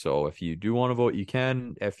back. So if you do want to vote, you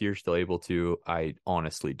can. If you're still able to, I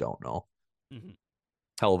honestly don't know. Mm-hmm.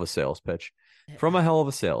 Hell of a sales pitch from a hell of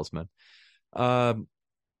a salesman.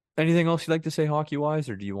 Anything else you'd like to say hockey wise,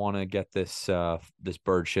 or do you want to get this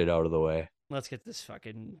bird shit out of the way? Let's get this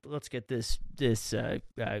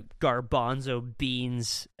garbanzo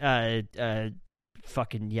beans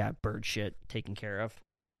bird shit taken care of.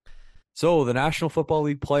 So the National Football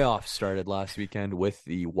League playoffs started last weekend with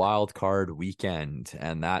the wild card weekend,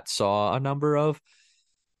 and that saw a number of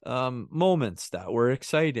moments that were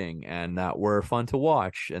exciting and that were fun to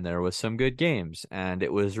watch, and there was some good games, and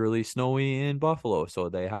it was really snowy in Buffalo, so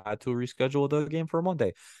they had to reschedule the game for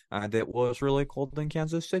Monday, and it was really cold in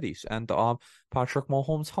Kansas City, and Patrick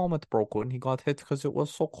Mahomes' helmet broke when he got hit because it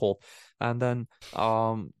was so cold, and then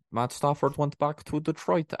Matt Stafford went back to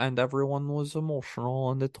Detroit, and everyone was emotional,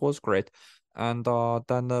 and it was great. And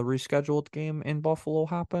then the rescheduled game in Buffalo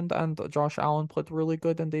happened, and Josh Allen played really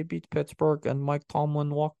good, and they beat Pittsburgh, and Mike Tomlin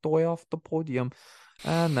walked away off the podium.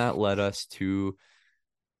 And that led us to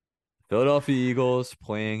Philadelphia Eagles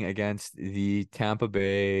playing against the Tampa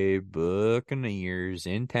Bay Buccaneers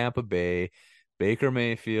in Tampa Bay. Baker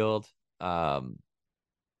Mayfield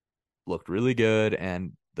looked really good,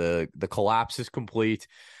 and the collapse is complete.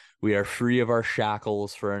 We are free of our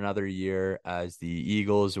shackles for another year as the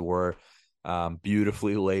Eagles were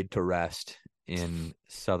beautifully laid to rest in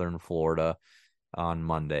southern Florida on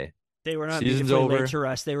Monday. They were not Season's beautifully over. laid to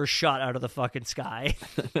rest. They were shot out of the fucking sky.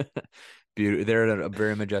 They're a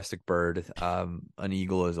very majestic bird. An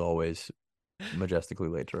eagle is always majestically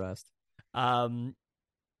laid to rest. I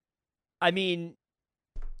mean,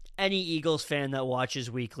 any Eagles fan that watches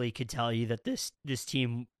weekly could tell you that this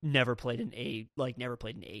team never played an A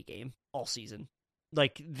game all season.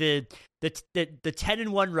 Like the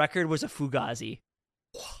 10-1 record was a fugazi.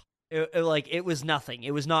 It was nothing.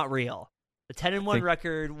 It was not real. The 10-1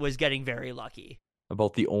 record was getting very lucky.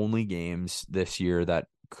 About the only games this year that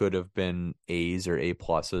could have been A's or A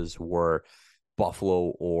pluses were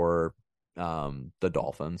Buffalo or the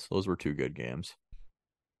Dolphins. Those were two good games.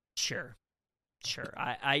 Sure.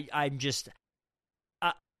 I'm just.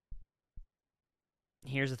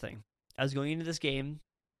 Here's the thing. I was going into this game,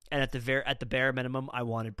 and at the bare minimum, I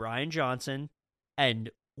wanted Brian Johnson, and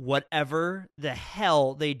whatever the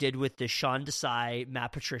hell they did with the Sean Desai,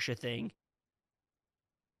 Matt Patricia thing.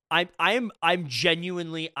 I'm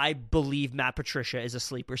genuinely, I believe Matt Patricia is a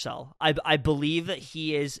sleeper cell. I believe that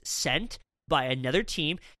he is sent by another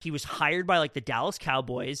team. He was hired by like the Dallas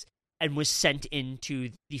Cowboys and was sent into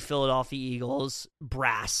the Philadelphia Eagles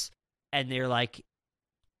brass. And they're like,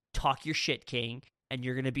 talk your shit, King, and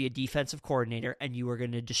you're going to be a defensive coordinator, and you are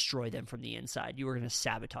going to destroy them from the inside. You are going to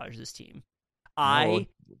sabotage this team. It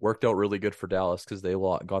worked out really good for Dallas because they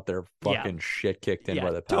got their fucking shit kicked in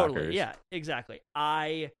by the Packers. Totally. Yeah, exactly.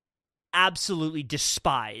 I absolutely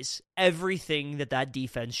despise everything that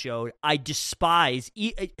defense showed. I despise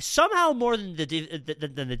somehow more than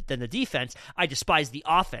the defense. I despise the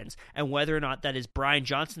offense, and whether or not that is Brian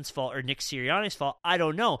Johnson's fault or Nick Sirianni's fault, I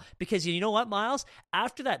don't know. Because you know what, Miles?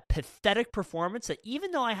 After that pathetic performance, that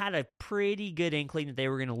even though I had a pretty good inkling that they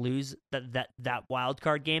were going to lose that wild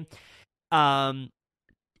card game, I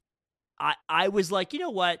was like, you know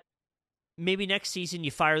what? Maybe next season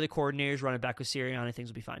you fire the coordinators, run it back with Sirianni, things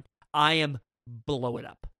will be fine. I am blow it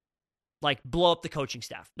up. Like, blow up the coaching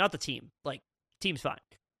staff. Not the team. Like, team's fine.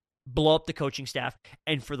 Blow up the coaching staff.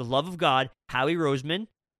 And for the love of God, Howie Roseman,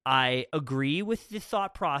 I agree with the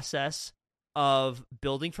thought process of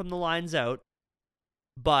building from the lines out,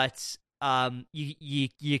 but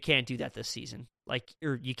you can't do that this season. Like,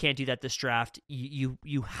 or you can't do that this draft. You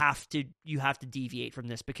have to deviate from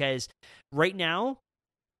this, because right now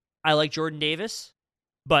I like Jordan Davis.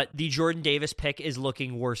 But the Jordan Davis pick is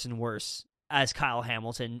looking worse and worse as Kyle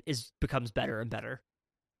Hamilton becomes better and better.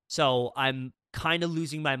 So I'm kind of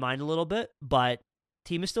losing my mind a little bit, but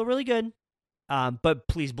team is still really good. But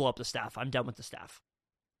please blow up the staff. I'm done with the staff.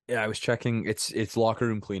 Yeah, I was checking. It's locker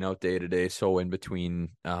room clean out day today. So in between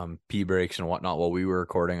pee breaks and whatnot, while we were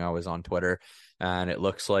recording, I was on Twitter, and it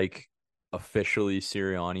looks like officially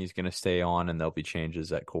Sirianni is going to stay on, and there'll be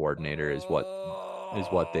changes at coordinator is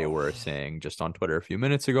what they were saying just on Twitter a few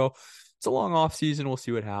minutes ago. It's a long off season. We'll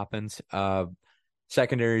see what happens.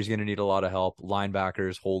 Secondary is going to need a lot of help.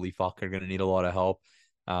 Linebackers, holy fuck, are going to need a lot of help.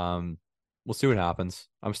 We'll see what happens.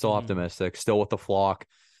 I'm still optimistic. Still with the flock.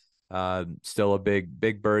 Still a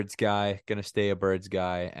big Birds guy. Going to stay a Birds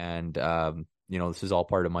guy. And, this is all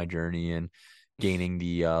part of my journey and gaining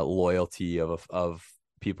the loyalty of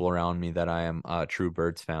people around me that I am a true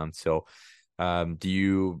Birds fan. So do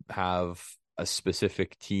you have a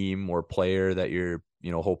specific team or player that you're,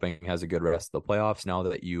 hoping has a good rest of the playoffs now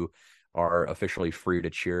that you are officially free to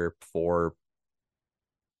cheer for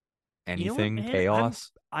anything, man?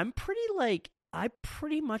 chaos? I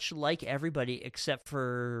pretty much like everybody except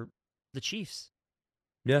for the Chiefs.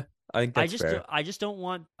 Yeah, I think that's fair. I just don't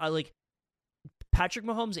want, Patrick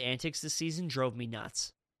Mahomes' antics this season drove me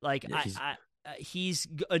nuts. Like, yeah, he's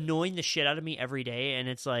annoying the shit out of me every day, and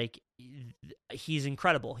it's like, he's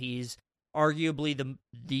incredible. He's arguably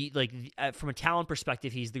from a talent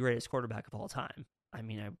perspective, he's the greatest quarterback of all time. I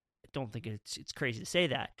mean, I don't think it's crazy to say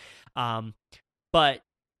that. But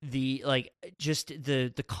the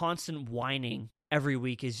constant whining every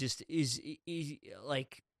week is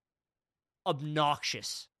like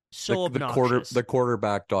obnoxious. So obnoxious. The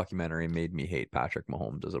quarterback documentary made me hate Patrick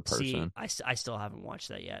Mahomes as a person. See, I still haven't watched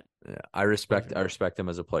that yet. Yeah, I respect him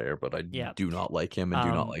as a player, but I do not like him and do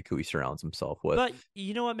not like who he surrounds himself with. But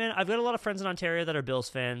you know what, man? I've got a lot of friends in Ontario that are Bills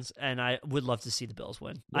fans, and I would love to see the Bills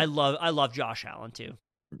win. Yeah. I love Josh Allen too.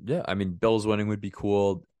 Yeah, I mean, Bills winning would be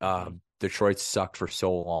cool. Detroit sucked for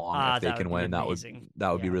so long. If they can win, that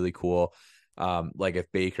would be really cool. Like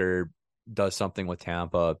if Baker does something with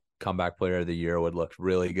Tampa, comeback player of the year would look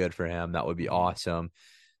really good for him. That would be awesome.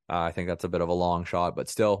 I think that's a bit of a long shot, but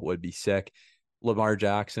still would be sick. Lamar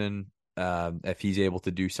Jackson, if he's able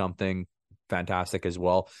to do something, fantastic as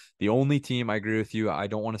well. The only team, I agree with you, I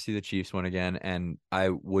don't want to see the Chiefs win again, and I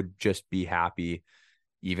would just be happy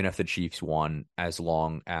even if the Chiefs won, as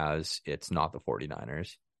long as it's not the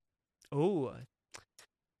 49ers. Oh,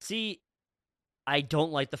 see, I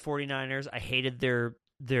don't like the 49ers. I hated their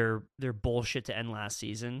bullshit to end last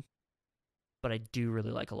season, but I do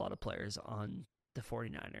really like a lot of players on the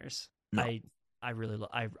 49ers. No. I really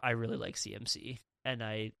like CMC, and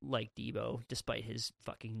I like Debo despite his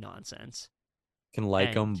fucking nonsense. Can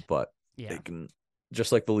like them, but yeah, they can,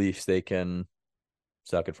 just like the Leafs, they can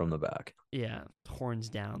suck it from the back. Yeah, horns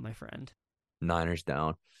down, my friend. Niners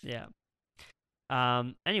down. Yeah.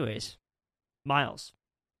 Anyways, Miles,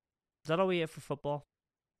 is that all we have for football?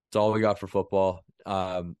 That's all we got for football.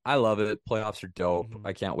 I love it. Playoffs are dope. Mhm.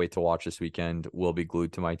 I can't wait to watch this weekend. We'll be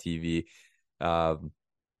glued to my TV.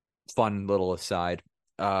 Fun little aside.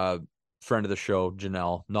 Friend of the show,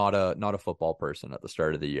 Janelle, not a football person at the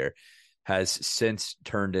start of the year, has since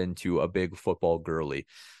turned into a big football girly.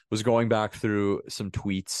 Was going back through some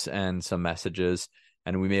tweets and some messages,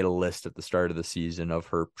 and we made a list at the start of the season of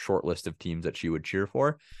her short list of teams that she would cheer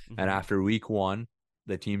for. Mhm. And after week 1,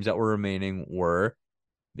 the teams that were remaining were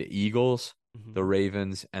the Eagles, the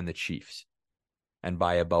Ravens, and the Chiefs. And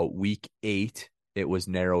by about week 8, it was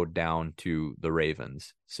narrowed down to the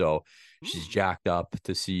Ravens. So she's jacked up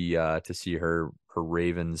to see her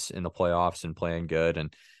Ravens in the playoffs and playing good,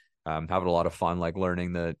 and having a lot of fun, like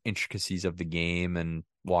learning the intricacies of the game and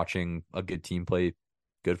watching a good team play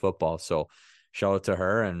good football. So shout out to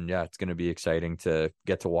her, and yeah, it's going to be exciting to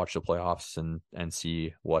get to watch the playoffs and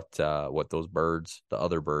see what those birds, the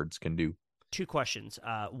other birds, can do. 2 questions.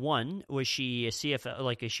 One, was she a CFL?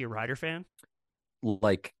 Like, is she a Rider fan?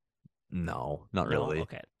 Like, no, not really.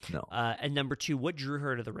 Okay. No. And number 2, what drew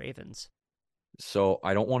her to the Ravens? So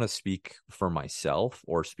I don't want to speak for myself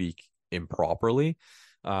or speak improperly,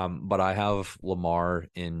 but I have Lamar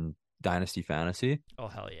in Dynasty Fantasy. Oh,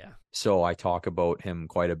 hell yeah. So I talk about him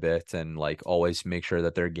quite a bit and like always make sure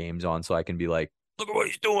that their game's on so I can be like, look at what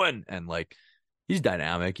he's doing. And like, he's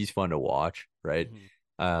dynamic. He's fun to watch. Right.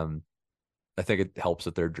 I think it helps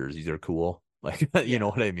that their jerseys are cool. Like, you know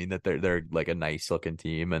what I mean? That they're like a nice looking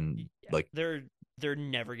team, and like they're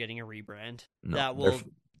never getting a rebrand. No,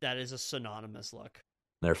 that is a synonymous look.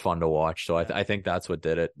 They're fun to watch. So I think that's what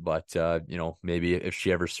did it. But maybe if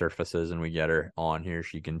she ever surfaces and we get her on here,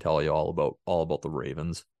 she can tell you all about the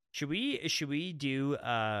Ravens. Should we do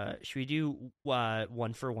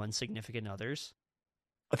 1-for-1 significant others?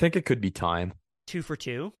 I think it could be time. 2 for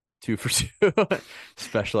 2. 2 for 2.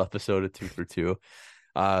 Special episode of 2 for 2.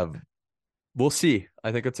 We'll see.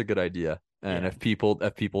 I think it's a good idea. And if people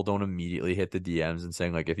don't immediately hit the DMs and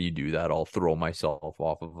saying like, if you do that, I'll throw myself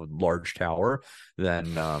off of a large tower,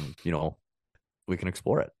 then we can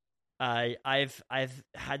explore it. I've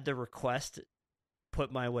had the request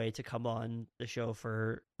put my way to come on the show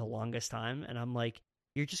for the longest time, and I'm like,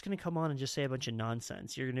 you're just gonna come on and just say a bunch of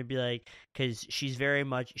nonsense. You're gonna be like, because she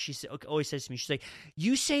always says to me, she's like,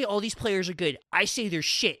 you say all these players are good, I say they're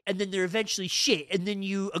shit, and then they're eventually shit, and then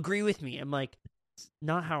you agree with me. I'm like, it's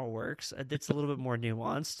not how it works. It's a little bit more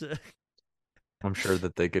nuanced. I'm sure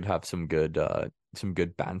that they could have some good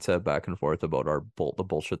banter back and forth about the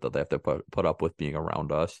bullshit that they have to put up with being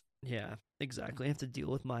around us. Yeah, exactly. I have to deal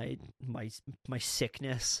with my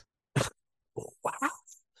sickness. Wow,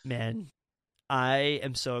 man. I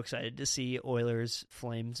am so excited to see Oilers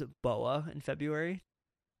Flames BOA in February.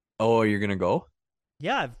 Oh, you're gonna go?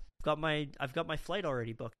 Yeah, I've got my flight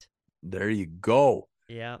already booked. There you go.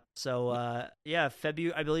 Yeah. So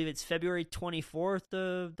February, I believe it's February 24th,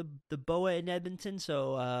 the BOA in Edmonton.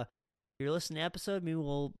 So if you're listening to the episode, maybe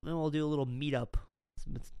we'll do a little meetup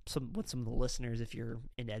with some of the listeners if you're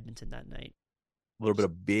in Edmonton that night. A little bit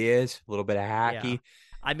of beers, a little bit of hockey. Yeah.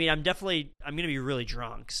 I mean, I'm going to be really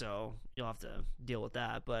drunk, so you'll have to deal with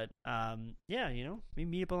that. But, maybe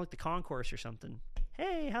meet up on, like, the concourse or something.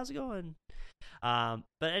 Hey, how's it going? But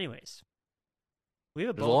anyways, we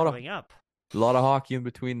have a boat coming up. A lot of hockey in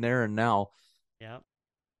between there and now. Yeah.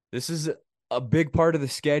 This is a big part of the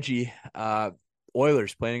schedule.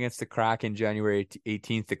 Oilers playing against the Kraken January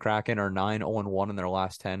 18th. The Kraken are 9-0-1 in their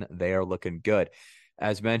last 10. They are looking good.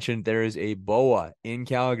 As mentioned, there is a BOA in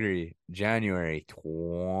Calgary, January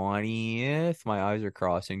 20th. My eyes are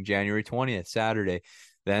crossing. January 20th, Saturday.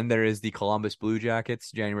 Then there is the Columbus Blue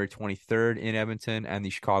Jackets, January 23rd in Edmonton, and the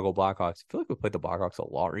Chicago Blackhawks. I feel like we played the Blackhawks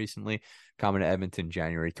a lot recently. Coming to Edmonton,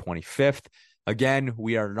 January 25th. Again,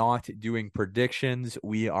 we are not doing predictions.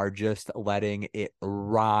 We are just letting it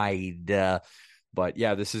ride. But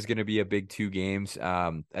yeah, this is going to be a big 2 games.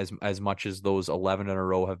 As much as those 11 in a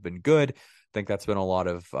row have been good, I think that's been a lot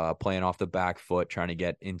of playing off the back foot, trying to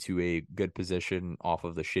get into a good position off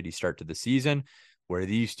of the shitty start to the season, where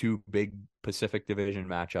these 2 big Pacific Division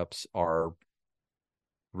matchups are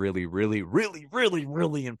really, really, really, really,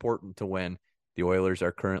 really important to win. The Oilers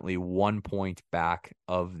are currently 1 point back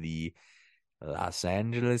of the Los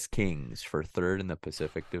Angeles Kings for 3rd in the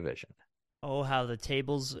Pacific Division. Oh, how the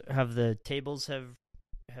tables have tabled.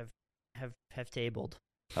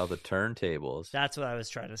 How the turntables. That's what I was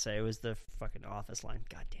trying to say. It was the fucking Office line.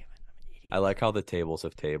 God damn it, I'm an idiot. I like how the tables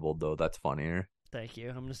have tabled, though. That's funnier. Thank you.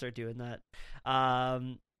 I'm gonna start doing that.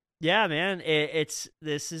 Yeah, man.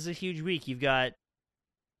 This is a huge week. You've got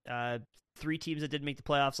 3 teams that didn't make the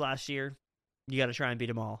playoffs last year. You got to try and beat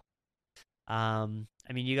them all. I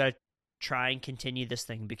mean, you got to try and continue this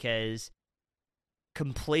thing because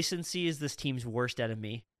complacency is this team's worst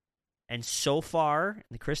enemy. And so far, in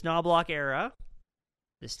the Chris Knobloch era,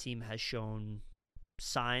 this team has shown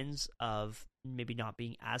signs of maybe not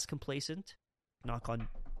being as complacent. Knock on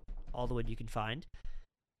all the wood you can find.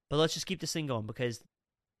 But let's just keep this thing going because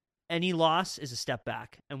any loss is a step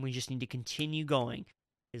back, and we just need to continue going.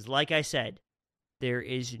 Because like I said, there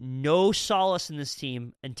is no solace in this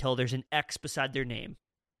team until there's an X beside their name.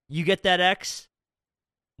 You get that X,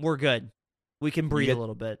 we're good. We can breathe a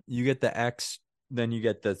little bit. You get the X, then you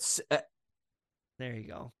get the... There you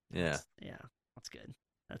go. Yeah. That's good.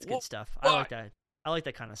 That's good stuff. I like that. I like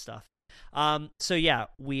that kind of stuff. So yeah,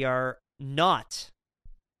 we are not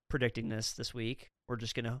predicting this week. We're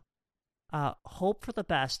just going to hope for the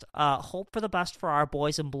best. Hope for the best for our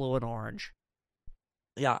boys in blue and orange.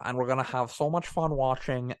 Yeah, and we're going to have so much fun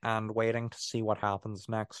watching and waiting to see what happens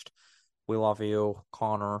next. We love you,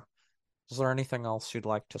 Connor. Is there anything else you'd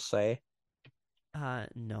like to say?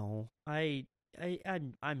 No. I'm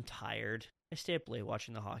tired. I stayed up late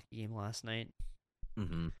watching the hockey game last night.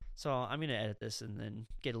 Mm-hmm. So I'm gonna edit this and then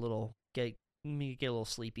get a little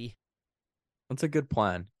sleepy. That's a good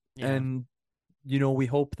plan. Yeah. And we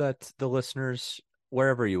hope that the listeners,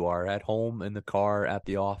 wherever you are, at home, in the car, at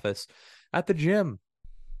the office, at the gym,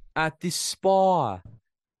 at the spa,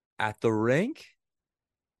 at the rink,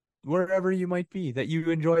 wherever you might be, that you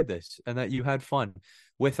enjoyed this and that you had fun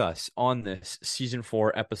with us on this season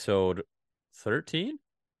 4 episode 13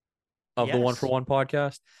 of the 1 for 1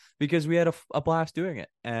 podcast, because we had a blast doing it,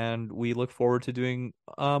 and we look forward to doing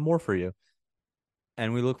more for you.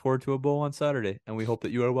 And we look forward to a bowl on Saturday, and we hope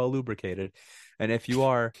that you are well lubricated. And if you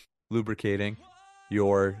are lubricating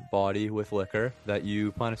your body with liquor, that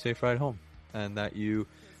you plan a safe ride home, and that you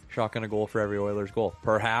shotgun a goal for every Oilers goal.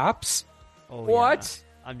 Perhaps. Oh, what?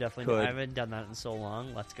 Yeah. I'm definitely. I haven't done that in so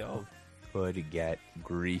long. Let's go. Could get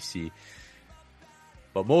greasy.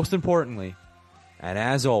 But most importantly, and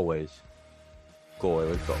as always, go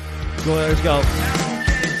Oilers go. Go Oilers go.